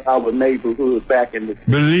into our neighborhood back in the...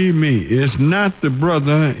 Believe me, it's not the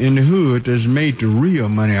brother in the hood that's made the real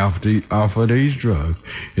money off of these drugs.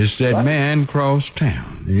 It's that man cross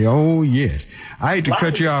town. Oh, yes. I hate to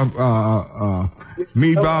cut you off,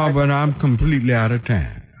 Meatball, but I'm completely out of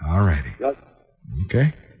time. All righty.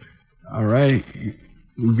 Okay. All right.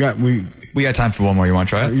 We got time for one more. You want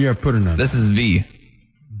to try it? Yeah, put another. This is V.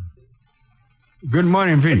 Good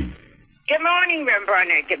morning, V. Good morning, Reverend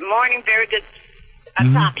Barnett. Good morning. Very good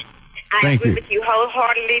topic. I agree with you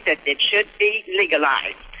wholeheartedly that it should be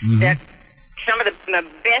legalized. That some of the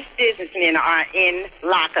best businessmen are in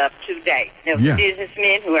lockup today. There's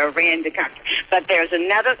businessmen who have ran the country. But there's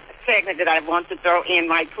another segment that I want to throw in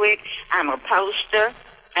right quick. I'm a poster,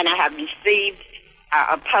 and I have received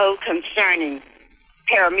a poll concerning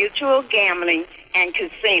pari-mutuel gambling and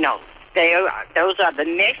casinos. Those are the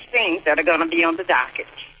next things that are going to be on the docket.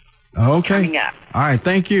 Okay. Coming up. All right.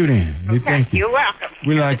 Thank you, then. Okay. Thank you. You're welcome.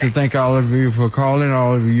 We'd like to thank all of you for calling,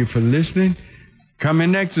 all of you for listening.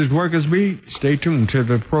 Coming next is Workers Beat. Stay tuned to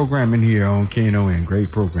the programming here on KNON.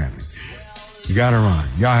 Great programming. You got to run.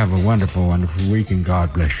 Y'all have a wonderful, wonderful week, and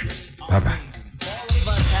God bless you. Bye-bye.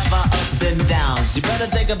 Have our ups and downs. You better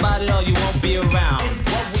think about it or you won't be around.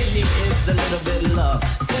 What we need is a little bit of love,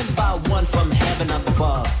 sent by one from heaven up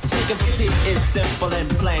above. Chicken fatigue is simple and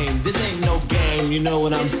plain. This ain't no game, you know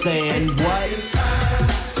what I'm saying?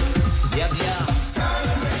 What? Yep, yep.